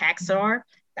deduction or tax are.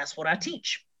 That's what I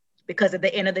teach. Because at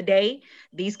the end of the day,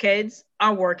 these kids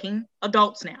are working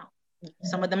adults now.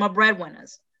 Some of them are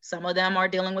breadwinners. Some of them are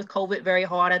dealing with COVID very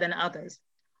harder than others.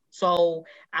 So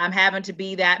I'm having to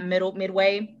be that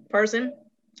midway person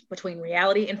between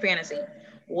reality and fantasy.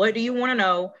 What do you want to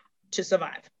know to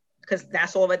survive? Because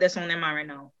that's all that's on their mind right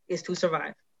now, is to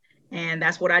survive. And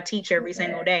that's what I teach every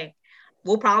single day.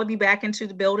 We'll probably be back into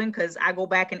the building because I go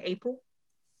back in April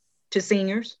to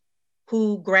seniors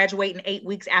who graduate in 8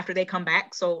 weeks after they come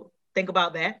back. So think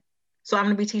about that. So I'm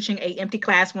going to be teaching an empty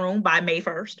classroom by May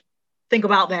 1st. Think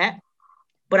about that.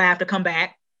 But I have to come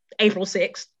back April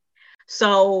 6th.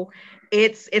 So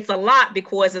it's a lot,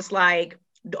 because it's like,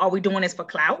 are we doing this for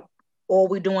clout, or are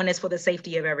we doing this for the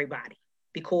safety of everybody?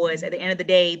 Because at the end of the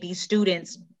day, these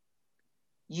students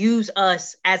use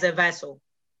us as a vessel,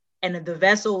 and if the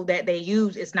vessel that they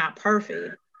use is not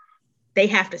perfect, they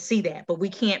have to see that, but we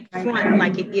can't front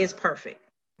like it is perfect.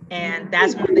 And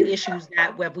that's one of the issues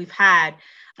that we've had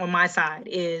on my side,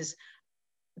 is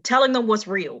telling them what's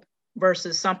real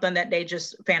versus something that they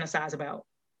just fantasize about.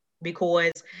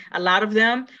 Because a lot of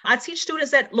them, I teach students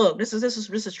that, look, this is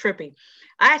trippy.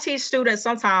 I teach students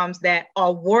sometimes that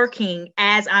are working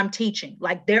as I'm teaching,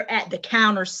 like they're at the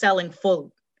counter selling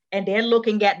food and they're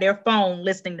looking at their phone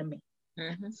listening to me.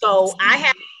 Mm-hmm. So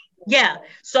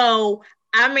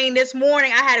this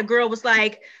morning I had a girl was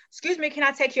like, excuse me, can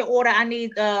I take your order? I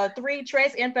need 3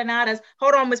 tres empanadas.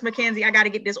 Hold on, Miss McKenzie, I got to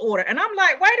get this order. And I'm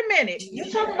like, wait a minute, you're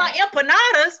talking about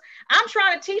empanadas? I'm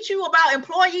trying to teach you about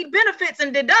employee benefits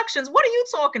and deductions. What are you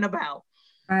talking about?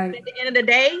 Right. At the end of the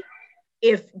day,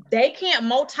 if they can't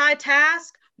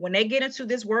multitask when they get into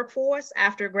this workforce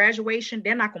after graduation,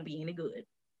 they're not going to be any good.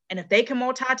 And if they can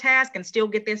multitask and still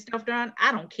get their stuff done,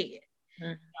 I don't care.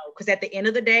 Because at the end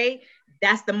of the day,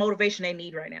 that's the motivation they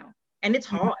need right now. And it's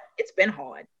hard. It's been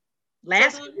hard.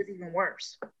 Last year was even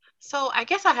worse. So I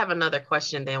guess I have another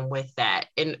question then with that.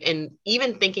 And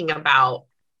even thinking about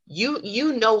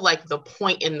you know, like the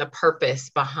point and the purpose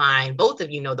behind, both of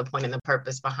you know the point and the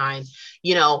purpose behind,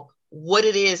 you know, what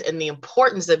it is and the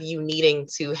importance of you needing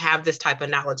to have this type of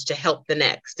knowledge to help the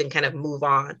next and kind of move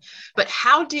on. But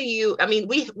how do you, I mean,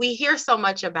 we hear so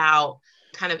much about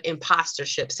kind of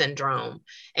impostership syndrome.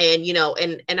 And, you know,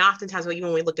 and oftentimes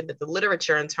when we look at the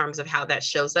literature in terms of how that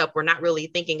shows up, we're not really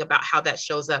thinking about how that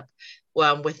shows up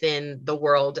within the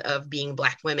world of being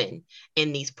Black women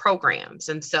in these programs.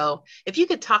 And so if you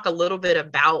could talk a little bit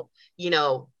about, you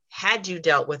know, had you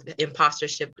dealt with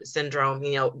impostership syndrome,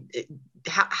 you know,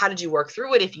 how did you work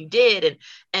through it if you did?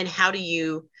 And how do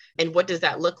you, and what does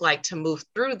that look like to move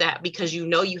through that? Because you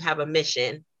know you have a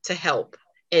mission to help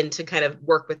and to kind of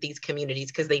work with these communities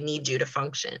because they need you to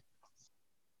function.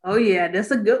 Oh yeah,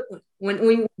 that's a good one.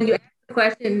 When you ask the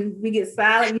question, we get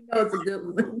silent, you know it's a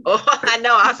good one. Oh, I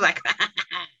know. I was like,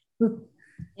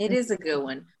 it is a good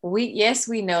one. We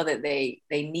know that they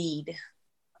need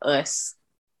us.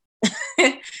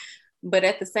 But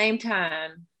at the same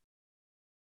time,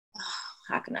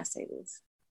 how can I say this?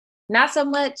 Not so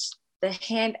much the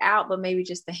hand out, but maybe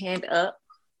just the hand up.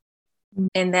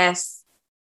 And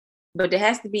but it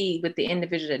has to be with the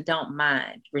individual that don't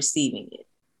mind receiving it,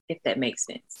 if that makes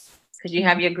sense. Because you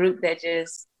have your group that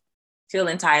just feel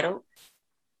entitled.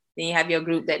 Then you have your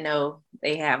group that know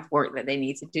they have work that they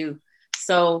need to do.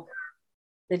 So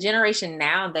the generation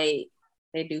now, they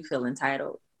do feel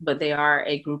entitled, but they are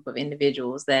a group of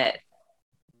individuals that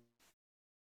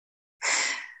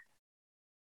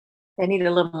they need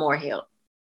a little more help.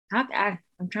 I'm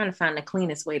trying to find the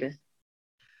cleanest way to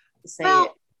say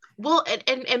it. Well,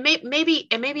 and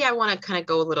maybe I want to kind of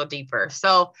go a little deeper.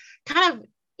 So kind of,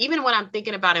 even when I'm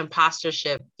thinking about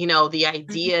impostership, you know, the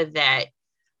idea that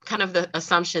kind of the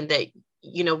assumption that,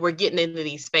 you know, we're getting into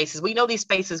these spaces. We know these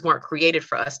spaces weren't created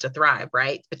for us to thrive,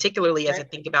 right? Particularly as I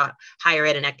think about higher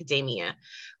ed and academia.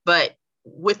 But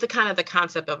with the kind of the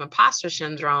concept of imposter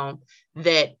syndrome,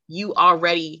 that you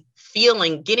already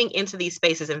getting into these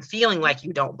spaces and feeling like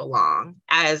you don't belong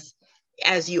as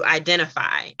you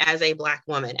identify as a Black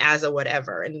woman, as a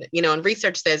whatever. And, you know, and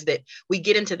research says that we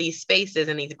get into these spaces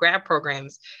and these grad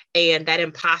programs, and that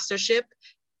impostership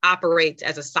operates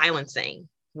as a silencing,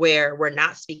 where we're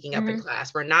not speaking up in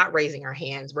class, we're not raising our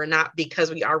hands, we're not,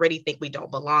 because we already think we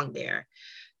don't belong there,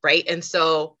 right? And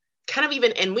so kind of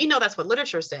even, and we know that's what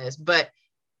literature says, but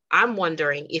I'm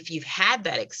wondering if you've had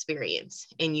that experience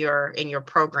in your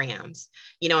programs,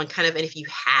 you know, and if you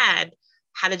had,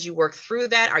 how did you work through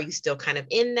that? Are you still kind of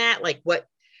in that? Like what,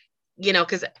 you know,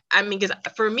 because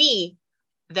for me,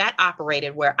 that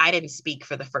operated where I didn't speak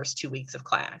for the first 2 weeks of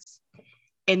class.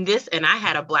 And I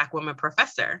had a Black woman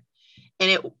professor.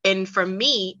 And for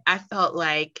me, I felt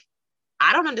like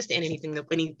I don't understand any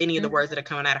of the words that are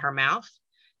coming out of her mouth.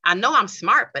 I know I'm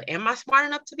smart, but am I smart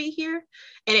enough to be here?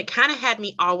 And it kind of had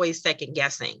me always second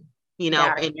guessing, you know.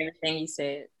 And everything you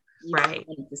said, right?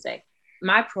 To say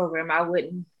my program, I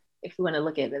wouldn't, if you want to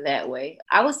look at it that way,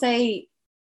 I would say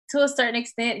to a certain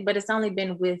extent, but it's only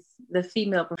been with the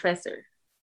female professor.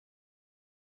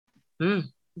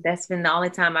 That's been the only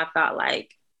time I felt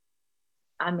like,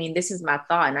 I mean, this is my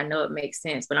thought and I know it makes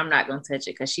sense, but I'm not going to touch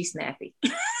it because she's snappy,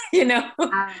 you know?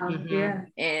 Yeah.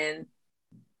 And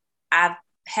I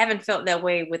haven't felt that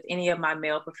way with any of my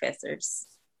male professors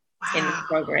in the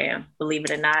program, believe it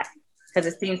or not, because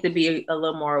it seems to be a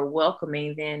little more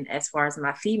welcoming than as far as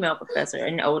my female professor,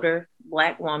 an older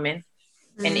Black woman,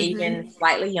 and even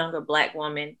slightly younger Black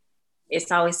woman.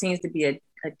 It always seems to be a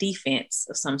defense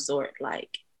of some sort.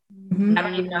 Like, I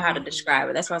don't even know how to describe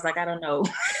it. That's why I was like, I don't know.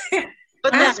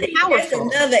 But that's powerful. That's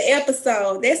another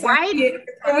episode. That's right.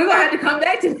 We're gonna have to come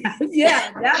back to that.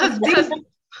 Yeah, that was deep.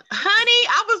 Honey,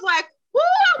 I was like, woo,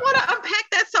 I want to unpack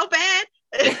that so bad.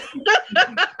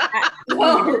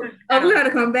 We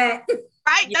gotta come back.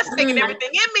 Right? That's taking everything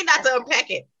in me not to unpack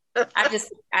it.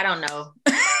 I don't know.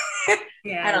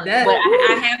 Yeah, I don't know. But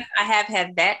I have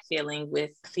had that feeling with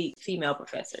female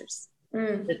professors.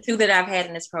 The two that I've had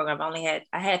in this program,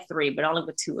 I had 3, but only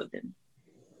with 2 of them.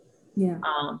 Yeah.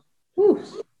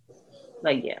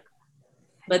 Like, yeah.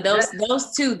 But those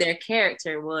 2, their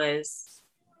character was,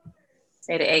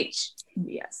 say the H,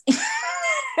 yes.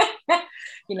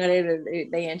 You know,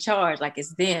 they in charge, like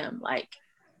it's them. Like,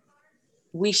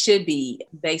 we should be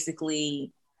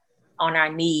basically on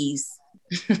our knees.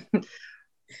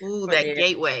 Ooh, that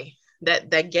gateway.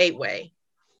 That gateway.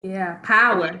 Yeah,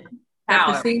 power.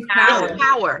 Power. Perceived Power. It's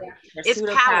power. Yeah, It's pursuit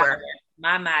of power.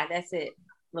 My mind. That's it.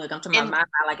 Look, I'm talking about my mind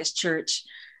like it's church.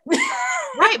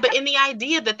 Right, but in the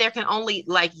idea that there can only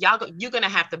like you're gonna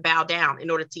have to bow down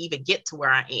in order to even get to where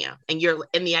I am, and you're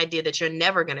in the idea that you're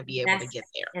never gonna be able to get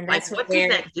there. And like, that's what does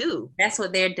that do? That's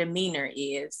what their demeanor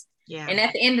is. Yeah. And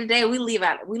at the end of the day, we leave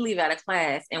out of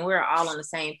class, and we're all on the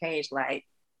same page. Like,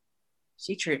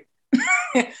 she tripped,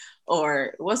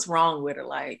 or what's wrong with her?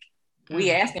 Like, we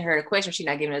asking her the question, she's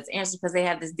not giving us answers because they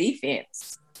have this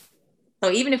defense. So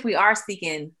even if we are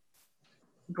seeking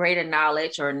greater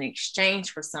knowledge or in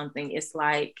exchange for something, it's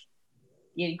like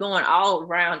you're going all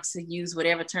around to use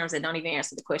whatever terms that don't even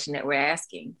answer the question that we're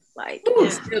asking. Like,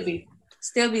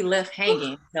 still be left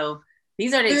hanging. So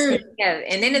these are the experiences,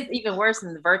 and then it's even worse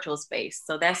in the virtual space.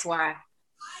 So that's why,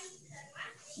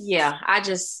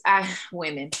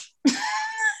 women.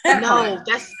 No,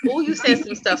 you said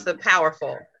some stuff so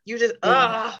powerful. You just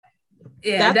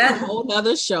yeah, that's a whole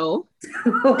other show.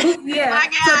 Yeah. My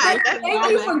God, so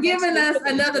thank you for giving us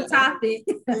another topic.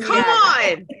 Come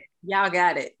on. Y'all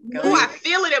got it. Oh, I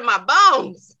feel it in my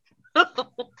bones.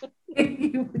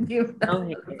 You for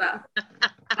giving us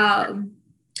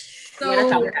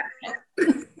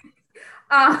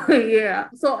yeah.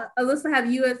 So Alyssa,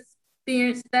 have you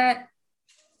experienced that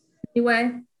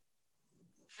anyway?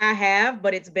 I have,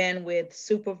 but it's been with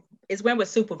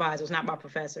supervisors, not my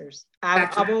professors.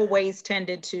 I've always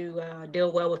tended to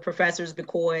deal well with professors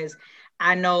because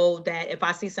I know that if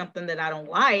I see something that I don't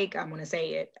like, I'm going to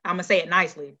say it. I'm going to say it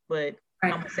nicely, but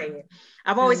I'm going to say it.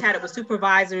 I've always had it with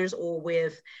supervisors or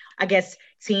with, I guess,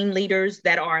 team leaders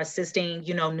that are assisting,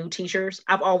 new teachers.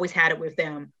 I've always had it with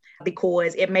them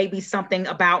because it may be something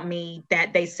about me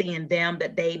that they see in them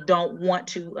that they don't want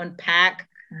to unpack,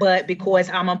 but because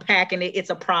I'm unpacking it, it's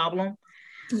a problem.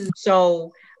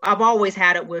 So I've always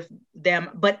had it with them.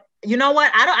 But you know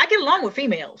what? I get along with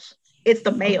females. It's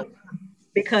the male.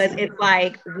 Because it's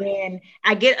like when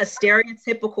I get a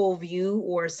stereotypical view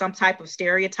or some type of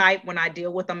stereotype when I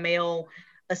deal with a male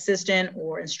assistant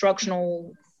or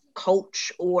instructional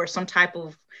coach or some type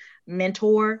of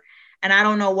mentor. And I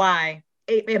don't know why.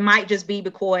 It might just be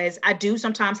because I do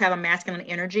sometimes have a masculine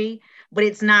energy, but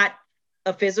it's not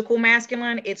a physical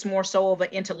masculine. It's more so of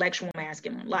an intellectual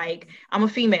masculine. Like, I'm a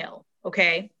female,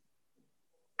 okay?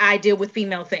 I deal with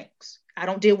female things. I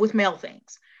don't deal with male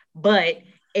things. But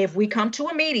if we come to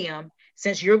a medium,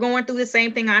 since you're going through the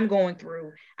same thing I'm going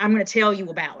through, I'm going to tell you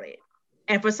about it.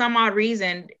 And for some odd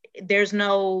reason, it's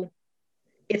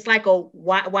like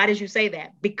why did you say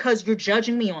that? Because you're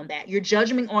judging me on that. You're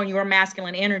judging me on your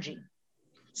masculine energy.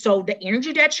 So the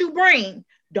energy that you bring,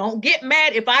 don't get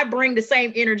mad if I bring the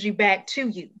same energy back to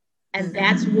you. And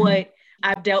that's what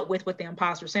I've dealt with the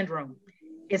imposter syndrome,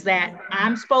 is that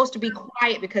I'm supposed to be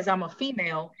quiet because I'm a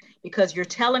female, because you're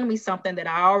telling me something that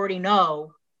I already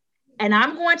know. And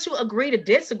I'm going to agree to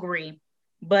disagree,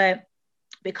 but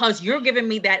because you're giving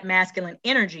me that masculine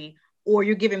energy, or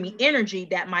you're giving me energy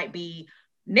that might be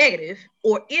negative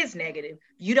or is negative,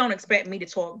 you don't expect me to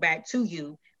talk back to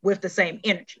you with the same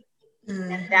energy.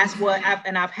 And that's what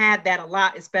I've had that a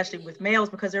lot, especially with males,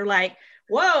 because they're like,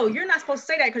 whoa, you're not supposed to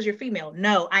say that because you're female.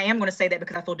 No, I am going to say that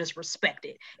because I feel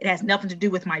disrespected. It has nothing to do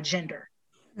with my gender.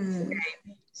 Okay?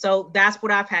 So that's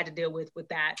what I've had to deal with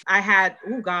that. I had,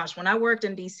 when I worked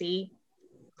in DC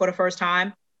for the first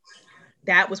time,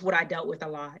 that was what I dealt with a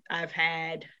lot.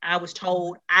 I was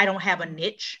told I don't have a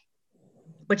niche,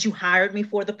 but you hired me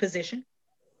for the position,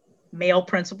 male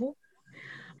principal.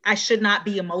 I should not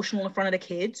be emotional in front of the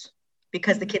kids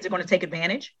because the kids are going to take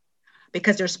advantage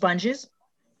because they're sponges.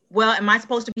 Well, am I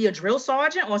supposed to be a drill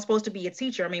sergeant or supposed to be a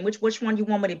teacher? I mean, which one you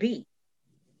want me to be?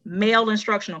 Male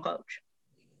instructional coach.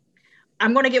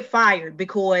 I'm going to get fired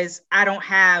because I don't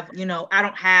have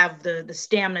the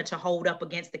stamina to hold up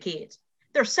against the kids.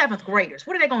 They're 7th graders.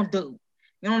 What are they going to do?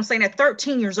 You know what I'm saying? They're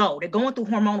 13 years old. They're going through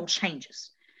hormonal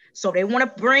changes. So they want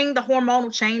to bring the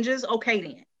hormonal changes. Okay,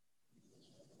 then.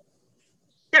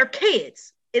 They're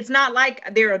kids. It's not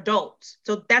like they're adults.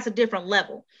 So that's a different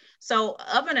level. So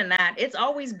other than that, it's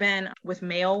always been with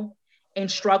male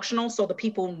instructional. So the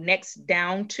people next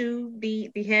down to the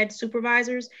head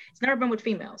supervisors, it's never been with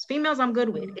females. Females I'm good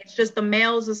with. It's just the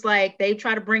males, it's like they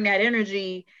try to bring that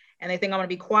energy and they think I'm going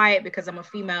to be quiet because I'm a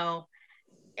female.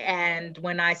 And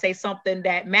when I say something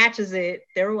that matches it,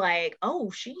 they're like,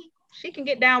 oh, she can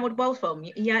get down with both of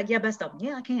them. Yeah, best of them.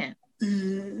 Yeah, I can.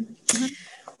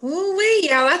 Ooh-wee,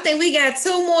 y'all. I think we got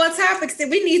 2 more topics that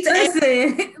we need to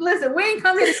listen, we ain't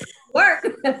coming to work.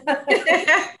 But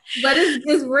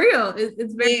it's real.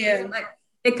 It's very real. Like,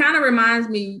 it kind of reminds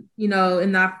me, in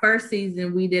our first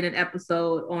season, we did an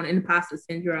episode on imposter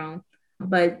syndrome.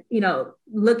 But,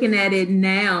 looking at it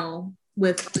now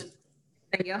with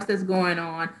everything else that's going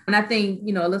on, and I think,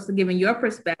 Alyssa, given your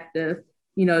perspective,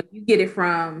 you get it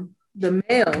from the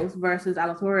males versus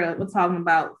Alatoria, we're talking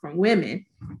about from women.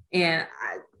 And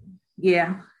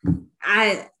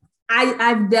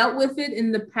I've dealt with it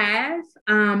in the past.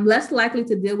 Less likely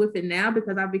to deal with it now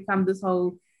because I've become this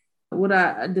whole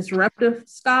a disruptive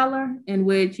scholar in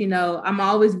which, I'm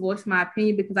always voicing my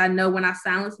opinion because I know when I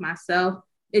silence myself,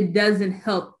 it doesn't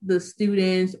help the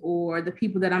students or the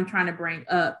people that I'm trying to bring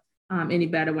up any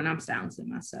better when I'm silencing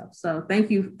myself. So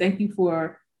thank you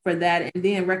for that. And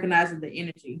then recognizing the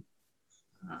energy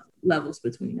levels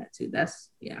between that too. That's,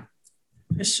 yeah.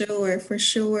 For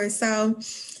sure. So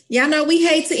y'all know we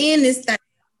hate to end this thing,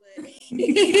 but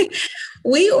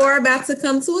we are about to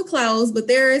come to a close, but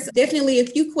there's definitely a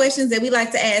few questions that we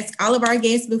like to ask all of our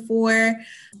guests before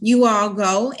you all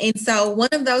go. And so one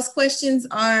of those questions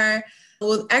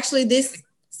actually this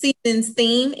season's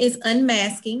theme is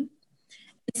unmasking.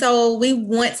 So we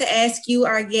want to ask you,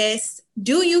 our guests,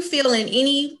 do you feel in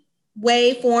any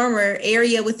way, form, or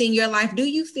area within your life, do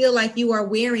you feel like you are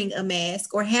wearing a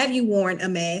mask, or have you worn a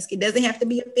mask? It doesn't have to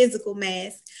be a physical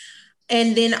mask.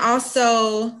 And then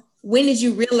also, when did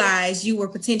you realize you were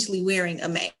potentially wearing a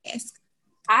mask?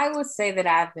 I would say that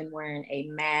I've been wearing a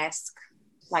mask,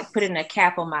 like putting a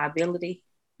cap on my ability,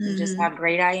 just how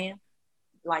great I am,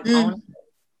 like on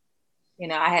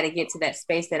it. I had to get to that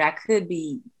space that I could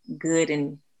be good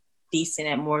and decent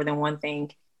at more than one thing.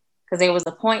 Because there was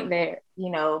a point there,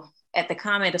 at the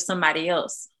comment of somebody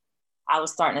else, I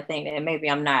was starting to think that maybe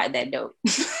I'm not that dope.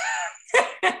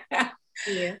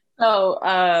 Yeah.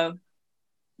 So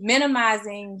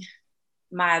minimizing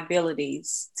my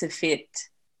abilities to fit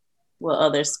what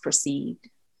others perceived,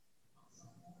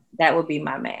 that would be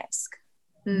my mask.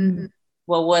 Mm-hmm.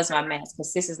 Well, was my mask,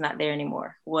 because this is not there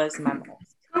anymore. Was my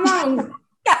mask. Come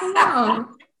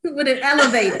on. With an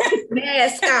elevator.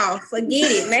 Mask off.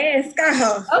 Forget it. Mask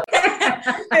off.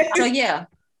 Okay. So yeah.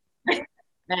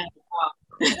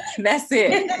 That's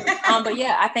it. But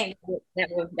yeah, I think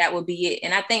that would be it.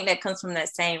 And I think that comes from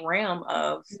that same realm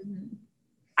of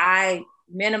I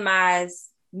minimize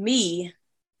me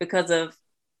because of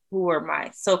who are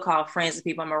my so-called friends and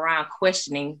people I'm around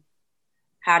questioning,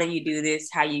 how do you do this?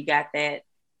 How you got that?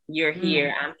 You're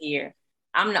here. I'm here.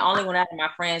 I'm the only one out of my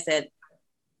friends that,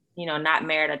 not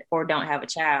married or don't have a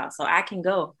child. So I can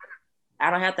go.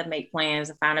 I don't have to make plans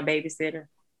to find a babysitter.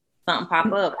 Something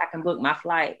pop up, I can book my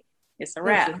flight. It's a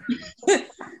wrap. So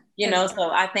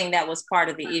I think that was part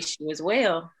of the issue as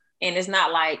well. And it's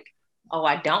not like, oh,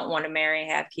 I don't want to marry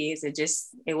and have kids.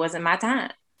 It wasn't my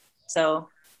time. So,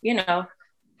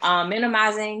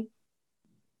 minimizing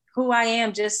who I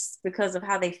am just because of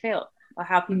how they felt or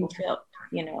how people felt,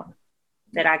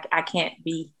 that I can't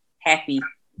be happy.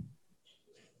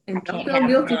 And don't feel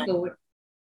guilty for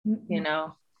it.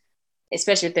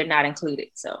 Especially if they're not included.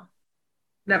 So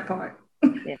that part.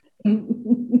 Yeah.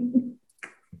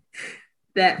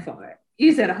 That part.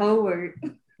 You said a whole word.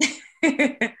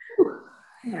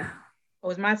 Yeah. Oh,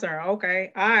 it's my turn.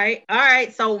 Okay. All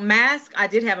right. So mask, I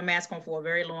did have a mask on for a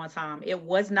very long time. It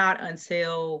was not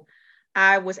until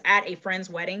I was at a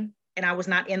friend's wedding and I was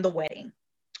not in the wedding.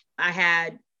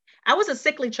 I was a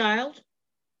sickly child.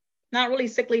 Not really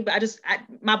sickly, but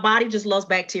my body just loves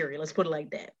bacteria. Let's put it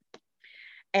like that.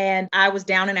 And I was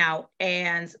down and out.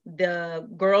 And the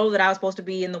girl that I was supposed to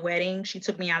be in the wedding, she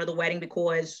took me out of the wedding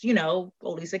because,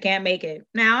 Lisa can't make it.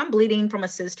 Now I'm bleeding from a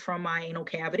cyst from my anal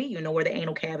cavity. You know where the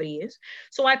anal cavity is.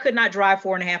 So I could not drive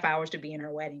 4.5 hours to be in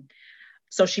her wedding.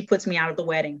 So she puts me out of the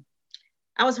wedding.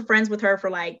 I was friends with her for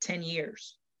like 10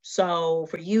 years. So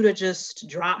for you to just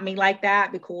drop me like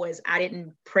that because I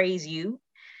didn't praise you,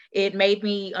 it made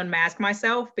me unmask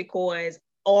myself because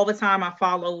all the time I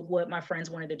followed what my friends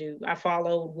wanted to do. I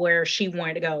followed where she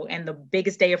wanted to go. And the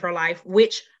biggest day of her life,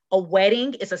 which a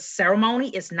wedding is a ceremony,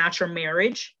 it's not your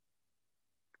marriage.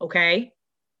 Okay.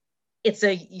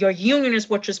 Your union is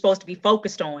what you're supposed to be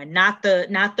focused on, not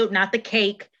the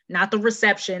cake, not the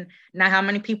reception, not how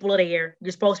many people are there.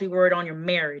 You're supposed to be worried on your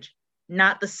marriage,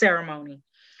 not the ceremony.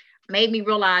 Made me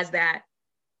realize that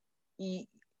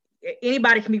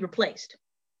anybody can be replaced.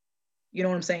 You know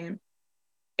what I'm saying?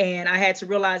 And I had to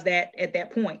realize that at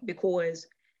that point because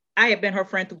I had been her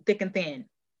friend through thick and thin,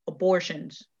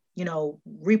 abortions,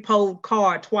 repoed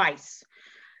car twice,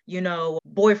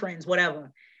 boyfriends,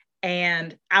 whatever.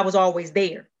 And I was always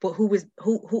there, but who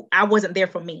I wasn't there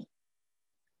for me.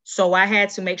 So I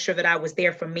had to make sure that I was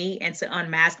there for me and to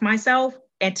unmask myself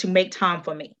and to make time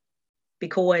for me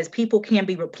because people can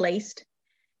be replaced,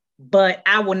 but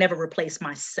I will never replace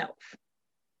myself.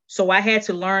 So I had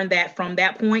to learn that from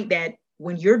that point that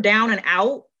when you're down and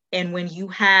out, and when you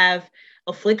have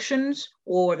afflictions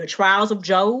or the trials of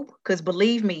Job, because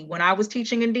believe me, when I was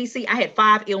teaching in DC, I had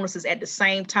 5 illnesses at the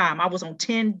same time. I was on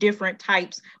 10 different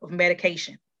types of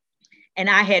medication, and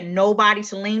I had nobody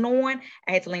to lean on.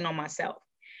 I had to lean on myself,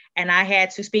 and I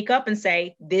had to speak up and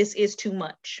say, this is too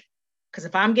much. Because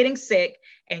if I'm getting sick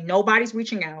and nobody's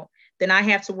reaching out, then I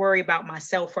have to worry about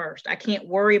myself first. I can't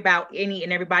worry about any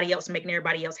and everybody else making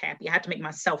everybody else happy. I have to make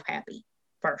myself happy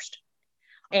first.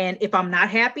 And if I'm not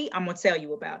happy, I'm going to tell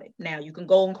you about it. Now, you can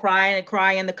go and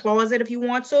cry in the closet if you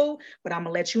want to, but I'm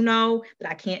going to let you know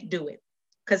that I can't do it.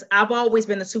 Because I've always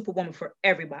been the superwoman for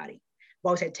everybody. I've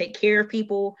always had to take care of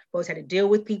people, I've always had to deal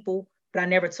with people, but I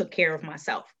never took care of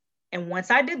myself. And once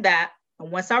I did that,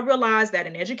 and once I realized that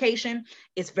in education,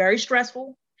 it's very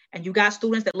stressful, and you got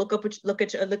students that look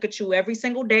at you every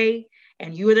single day,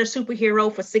 and you are their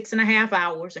superhero for 6.5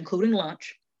 hours, including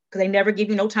lunch, because they never give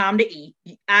you no time to eat.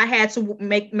 I had to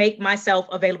make myself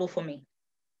available for me.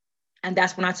 And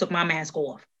that's when I took my mask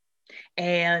off.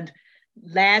 And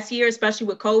last year, especially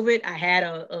with COVID, I had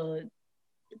a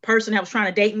person that was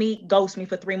trying to date me ghost me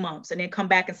for 3 months and then come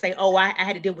back and say, oh, I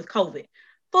had to deal with COVID.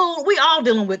 Fool, we all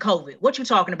dealing with COVID. What you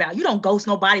talking about? You don't ghost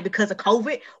nobody because of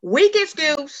COVID. Weak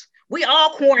excuse. We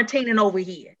all quarantining over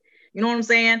here. You know what I'm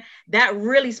saying? That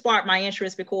really sparked my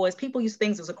interest because people use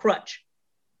things as a crutch.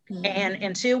 Mm-hmm. And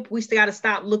until we still got to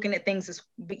stop looking at things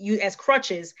as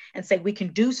crutches and say we can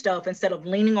do stuff instead of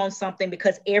leaning on something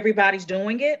because everybody's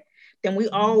doing it, then we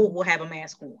all will have a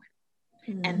mask on.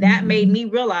 Mm-hmm. And that made me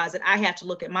realize that I have to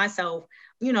look at myself,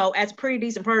 as a pretty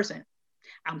decent person.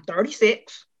 I'm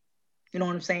 36. You know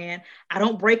what I'm saying? I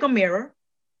don't break a mirror.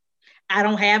 I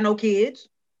don't have no kids.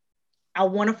 I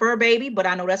want a fur baby, but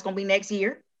I know that's going to be next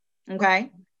year. Okay.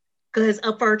 Because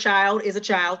a fur child is a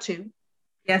child too.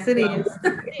 Yes, it is.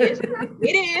 It is.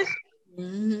 It is.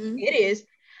 Mm-hmm. It is.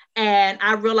 And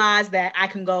I realized that I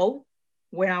can go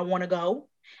where I want to go.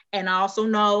 And I also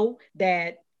know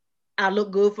that I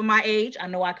look good for my age. I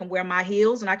know I can wear my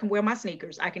heels and I can wear my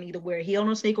sneakers. I can either wear a heel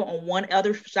or a sneaker on one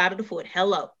other side of the foot.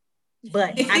 Hello.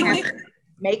 But I have to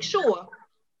make sure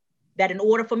that in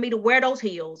order for me to wear those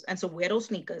heels and to wear those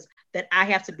sneakers, that I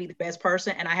have to be the best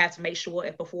person. And I have to make sure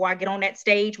that before I get on that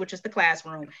stage, which is the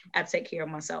classroom, I have to take care of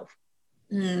myself.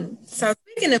 So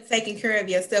speaking of taking care of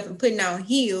yourself and putting on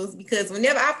heels, because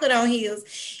whenever I put on heels,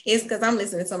 it's because I'm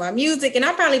listening to my music and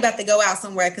I'm probably about to go out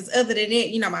somewhere because other than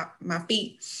it, my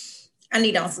feet, I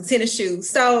need on some tennis shoes.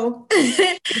 So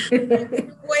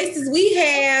voices, we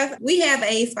have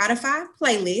a Spotify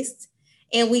playlist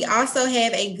and we also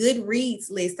have a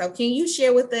Goodreads list. So can you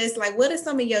share with us, like, what are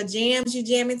some of your jams you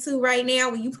jamming to right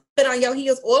now when you put on your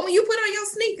heels or when you put on your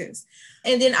sneakers?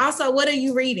 And then also, what are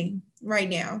you reading right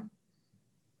now?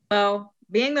 Well,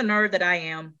 being the nerd that I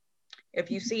am, if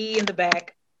you see in the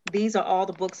back, these are all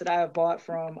the books that I have bought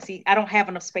from. See, I don't have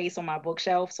enough space on my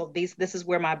bookshelf. So this is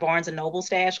where my Barnes and Noble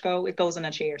stash go. It goes in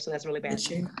a chair. So that's really bad.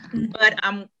 But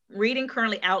I'm reading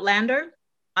currently Outlander.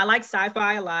 I like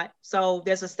sci-fi a lot. So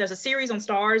there's a series on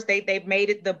Stars. They've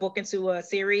made the book into a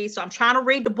series. So I'm trying to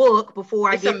read the book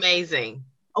before It's amazing.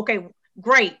 Okay,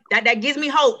 great. That gives me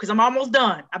hope because I'm almost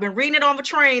done. I've been reading it on the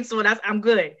train. So I'm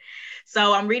good.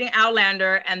 So I'm reading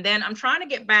Outlander, and then I'm trying to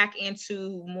get back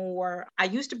into more. I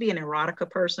used to be an erotica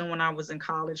person when I was in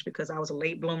college because I was a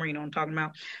late bloomer, you know what I'm talking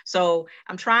about. So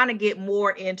I'm trying to get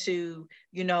more into,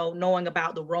 knowing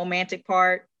about the romantic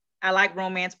part. I like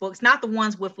romance books, not the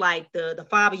ones with like the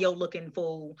Fabio looking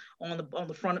fool on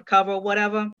the front cover or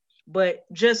whatever, but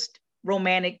just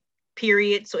romantic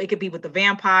period. So it could be with the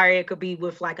vampire, it could be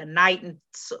with like a knight and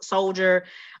soldier.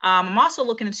 I'm also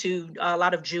looking into a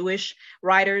lot of Jewish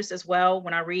writers as well.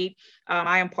 When I read,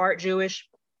 I am part Jewish.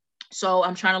 So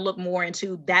I'm trying to look more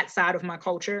into that side of my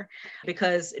culture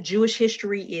because Jewish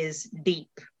history is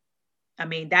deep. I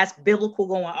mean, that's biblical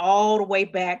going all the way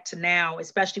back to now,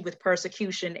 especially with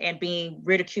persecution and being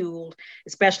ridiculed,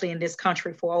 especially in this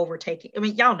country for overtaking. I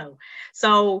mean, y'all know.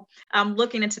 So I'm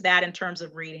looking into that in terms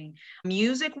of reading.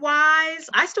 Music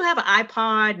wise, I still have an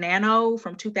iPod Nano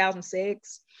from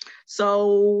 2006.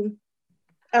 So,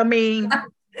 I mean,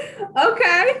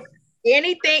 okay.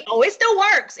 Anything. Oh, it still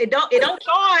works. It don't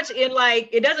charge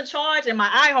it doesn't charge in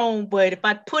my iHome, but if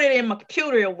I put it in my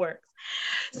computer, it works.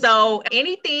 So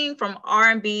anything from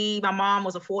R&B, my mom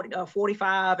was a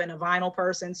 45 and a vinyl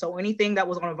person. So anything that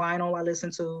was on a vinyl, I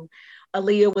listened to.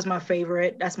 Aaliyah was my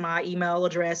favorite. That's my email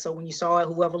address. So when you saw it,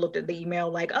 whoever looked at the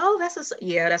email, like, oh,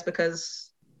 that's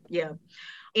because.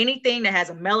 Anything that has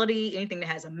a melody, anything that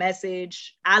has a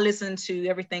message. I listen to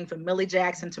everything from Millie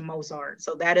Jackson to Mozart.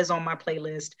 So that is on my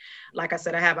playlist. Like I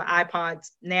said, I have an iPod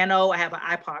Nano. I have an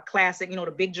iPod Classic,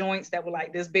 the big joints that were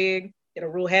like this big. that are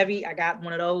real heavy. I got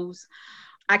one of those.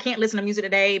 I can't listen to music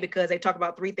today because they talk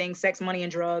about 3 things: sex, money,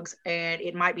 and drugs. And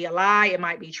it might be a lie. It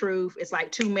might be truth. It's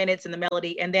like 2 minutes in the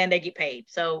melody and then they get paid.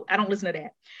 So I don't listen to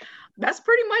that. That's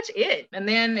pretty much it. And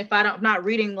then if I'm not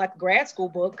reading like a grad school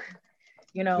book,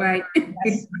 right.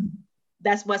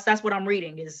 that's what I'm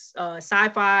reading is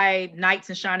sci-fi, knights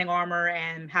in shining armor,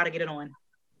 and how to get it on.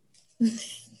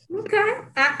 Okay.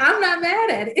 I'm not mad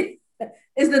at it.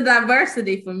 It's the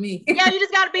diversity for me. Yeah, you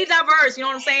just got to be diverse. You know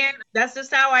what I'm saying? That's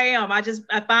just how I am. I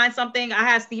find something. I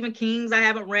have Stephen King's I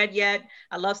haven't read yet.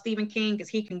 I love Stephen King because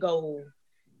he can go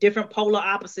different polar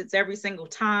opposites every single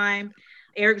time.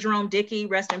 Eric Jerome Dickey,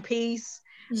 rest in peace.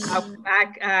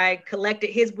 I collected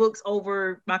his books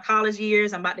over my college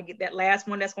years. I'm about to get that last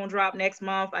one that's going to drop next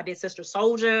month. I did Sister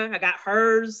Soldier. I got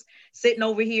hers sitting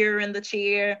over here in the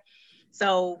chair.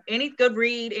 So any good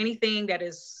read, anything that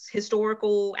is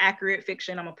historical, accurate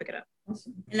fiction, I'm going to pick it up.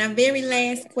 And our very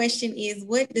last question is,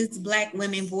 what does Black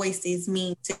Women Voices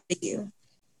mean to you?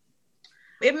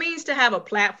 It means to have a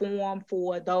platform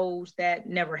for those that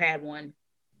never had one.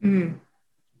 Mm.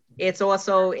 It's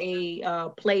also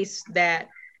a place that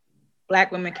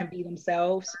Black women can be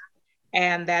themselves,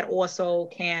 and that also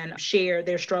can share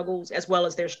their struggles as well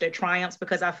as their triumphs,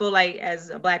 because I feel like as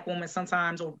a Black woman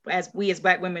sometimes, or as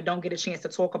Black women, don't get a chance to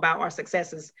talk about our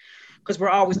successes because we're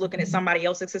always looking at somebody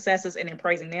else's successes and then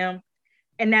praising them.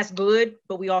 And that's good,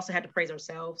 but we also have to praise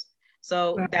ourselves.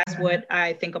 So that's what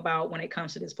I think about when it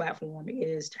comes to this platform,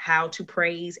 is how to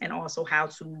praise and also how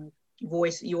to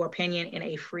voice your opinion in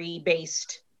a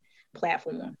free-based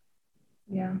platform.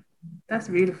 Yeah, that's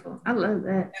beautiful. I love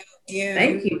that. Yeah.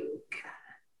 Thank you.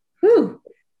 Whew.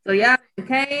 So y'all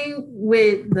came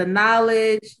with the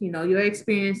knowledge, your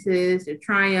experiences, your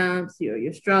triumphs,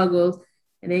 your struggles,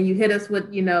 and then you hit us with,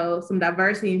 some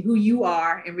diversity in who you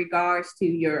are in regards to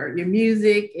your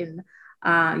music and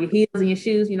your heels and your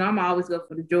shoes. I'm always go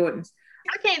for the Jordans.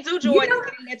 I can't do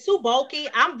Jordans. They're too bulky.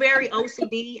 I'm very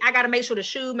OCD. I got to make sure the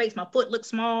shoe makes my foot look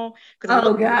small.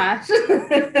 Gosh.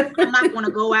 I'm not going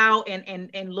to go out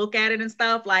and look at it and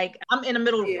stuff. Like, I'm in the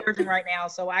middle of purging right now,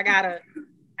 so I gotta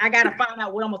find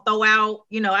out what I'm gonna throw out.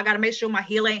 I gotta make sure my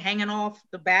heel ain't hanging off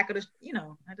the back of the.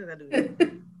 I do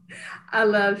that. I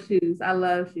love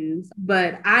shoes.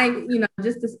 But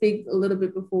just to speak a little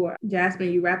bit before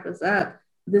Jasmine, you wrap us up.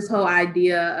 This whole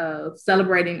idea of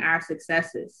celebrating our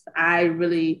successes. I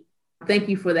really thank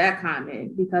you for that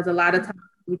comment, because a lot of times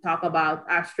we talk about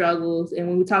our struggles, and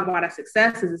when we talk about our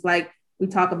successes, it's like we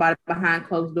talk about it behind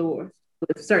closed doors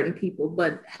with certain people,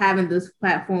 but having this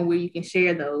platform where you can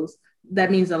share those, that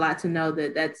means a lot to know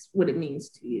that that's what it means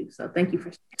to you. So thank you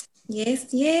for sharing.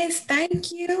 Yes.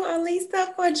 Thank you,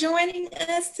 Alisa, for joining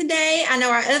us today. I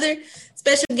know our other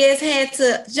special guest had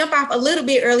to jump off a little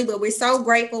bit early, but we're so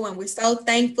grateful and we're so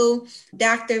thankful.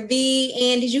 Dr.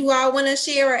 V, and did you all want to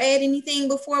share or add anything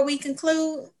before we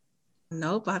conclude?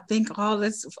 Nope, I think all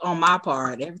that's on my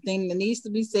part. Everything that needs to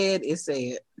be said is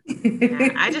said.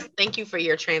 I just thank you for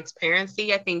your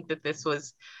transparency. I think that this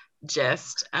was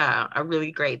just a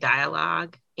really great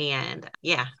dialogue. And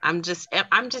yeah, I'm just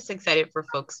excited for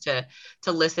folks to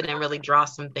listen and really draw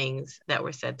some things that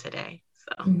were said today.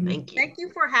 So thank you. Thank you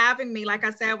for having me. Like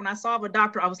I said, when I saw the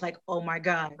doctor, I was like, oh my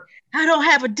God, I don't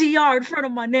have a DR in front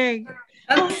of my name.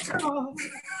 But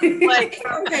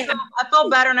I feel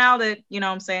better now that,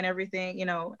 I'm saying everything,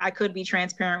 I could be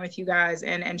transparent with you guys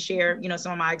and share,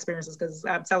 some of my experiences, because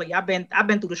I'm telling you, I've been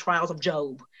through the trials of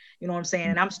Job. You know what I'm saying?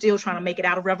 And I'm still trying to make it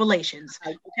out of Revelations.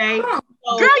 Okay.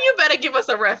 So, girl, you better give us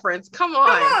a reference. Come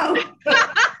on.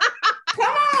 Come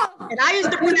on. And I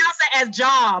used to pronounce it as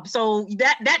job. So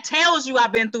that tells you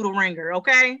I've been through the ringer.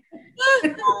 Okay.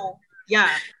 So, yeah.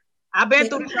 I've been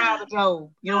through the trial of Job.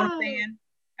 You know what I'm saying?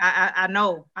 I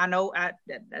know.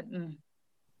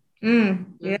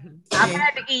 Yeah. I've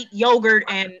had to eat yogurt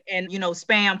and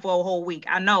spam for a whole week.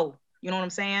 I know. You know what I'm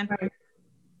saying? Right.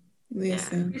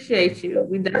 Listen. Appreciate you.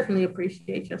 We definitely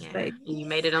appreciate your space. And you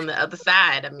made it on the other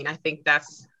side. I mean, I think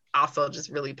that's also just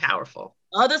really powerful.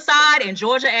 Other side in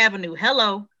Georgia Avenue.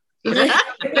 Hello.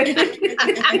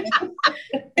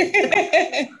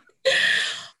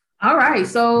 All right.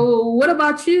 So what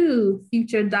about you,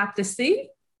 future Dr. C?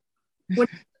 What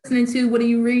are you listening to? What are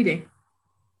you reading?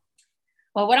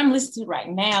 Well, what I'm listening to right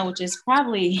now, which is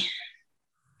probably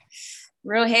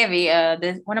real heavy.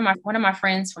 One of my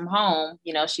friends from home,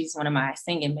 she's one of my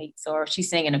singing mates, or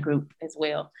she's singing a group as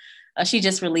well. She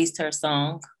just released her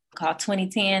song called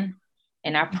 2010.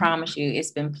 And I promise you,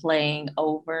 it's been playing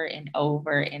over and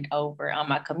over and over on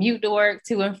my commute to work,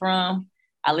 to and from.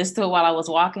 I listened to it while I was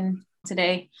walking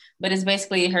today, but it's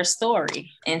basically her story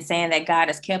and saying that God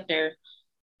has kept her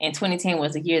And 2010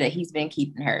 was a year that he's been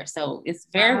keeping her. So it's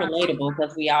very relatable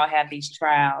because we all have these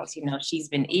trials. You know, she's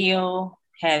been ill,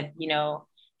 had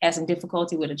some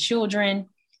difficulty with the children,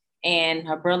 and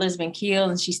her brother's been killed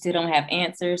and she still don't have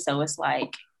answers. So it's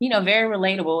like, very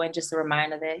relatable, and just a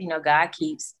reminder that, God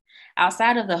keeps.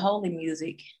 Outside of the holy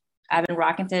music, I've been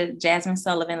rocking to Jasmine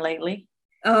Sullivan lately.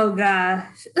 Oh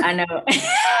gosh. I know.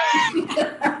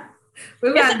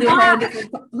 We're about to do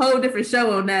a whole different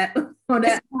show on that.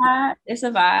 It's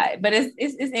a vibe, but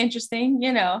it's interesting,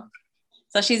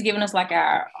 So she's giving us like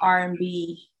our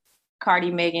R&B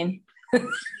Cardi Megan,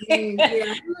 vibe,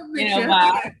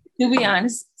 to be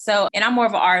honest. So, and I'm more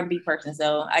of an R&B person,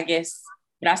 so I guess,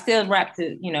 but I still rap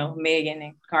to, Megan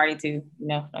and Cardi too.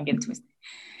 Don't get it twisted.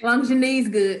 As long as your knees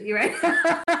good, you're right.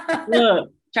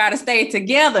 Look, try to stay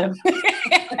together.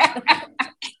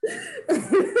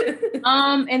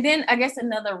 And then I guess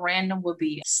another random would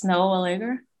be Snow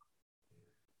Allegra.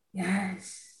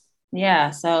 Yes. Yeah,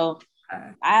 so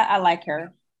I like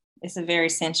her. It's a very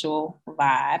sensual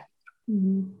vibe.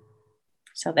 Mm-hmm.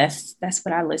 So that's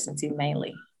what I listen to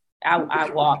mainly. I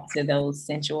walk to those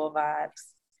sensual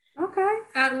vibes. Okay.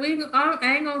 I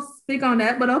ain't gonna speak on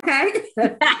that, but okay.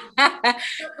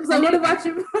 So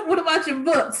what about your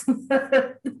books?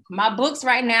 My books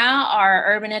right now are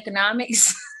urban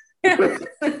economics,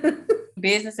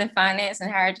 business and finance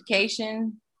and higher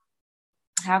education,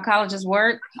 how colleges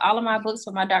work, all of my books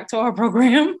for my doctoral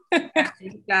program.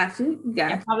 Gotcha.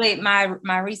 And probably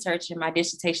my research and my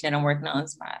dissertation that I'm working on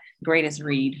is my greatest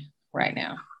read right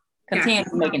now. Continue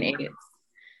making edits.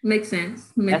 Makes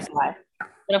sense. That's life.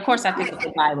 But of course, I think it's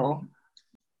the Bible.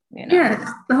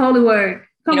 Yes, the Holy Word.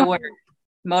 Word.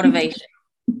 Motivation.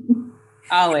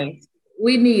 Always.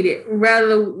 We need it,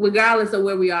 regardless of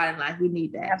where we are in life. We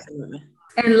need that. Absolutely.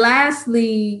 And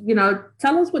lastly,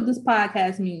 tell us what this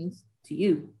podcast means to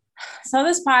you. So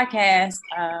this podcast,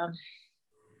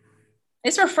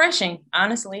 it's refreshing,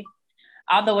 honestly.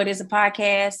 Although it is a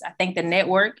podcast, I think the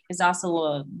network is also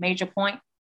a major point,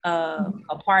 a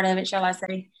part of it, shall I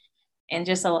say. And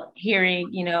just hearing,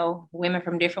 women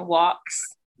from different walks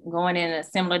going in a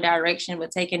similar direction,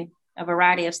 but taking a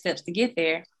variety of steps to get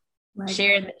there, right.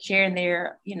 sharing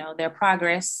their, their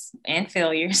progress and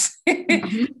failures.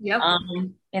 Mm-hmm. Yep.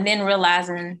 And then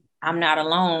realizing I'm not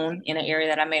alone in an area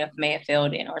that I may have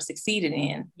failed in or succeeded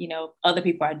in. Other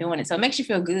people are doing it. So it makes you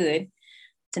feel good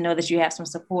to know that you have some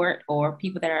support or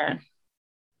people that are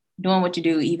doing what you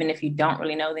do, even if you don't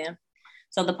really know them.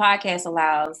 So the podcast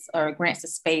allows or grants a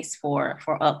space for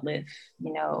uplift,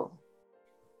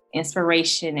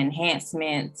 inspiration,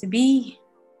 enhancement, to be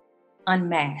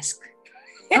unmasked.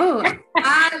 Oh,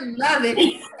 I love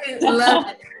it. Love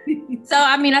it. So,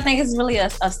 I think it's really a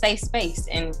safe space,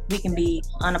 and we can be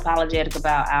unapologetic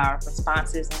about our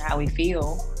responses and how we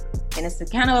feel. And it's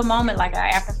kind of a moment like our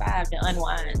after 5 to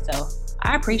unwind. So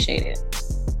I appreciate it.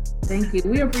 Thank you.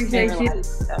 We appreciate you.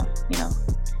 So,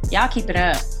 y'all keep it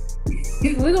up.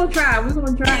 We're going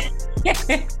to try.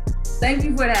 Thank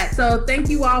you for that. So thank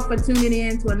you all for tuning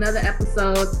in to another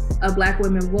episode of Black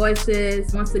Women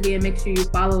Voices. Once again, make sure you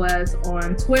follow us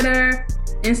on Twitter,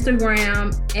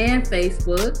 Instagram, and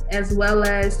Facebook, as well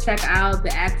as check out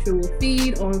the actual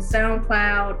feed on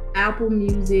SoundCloud, Apple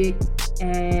Music,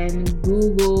 and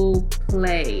Google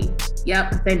Play.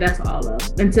 Yep, I think that's all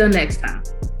of them. Until next time.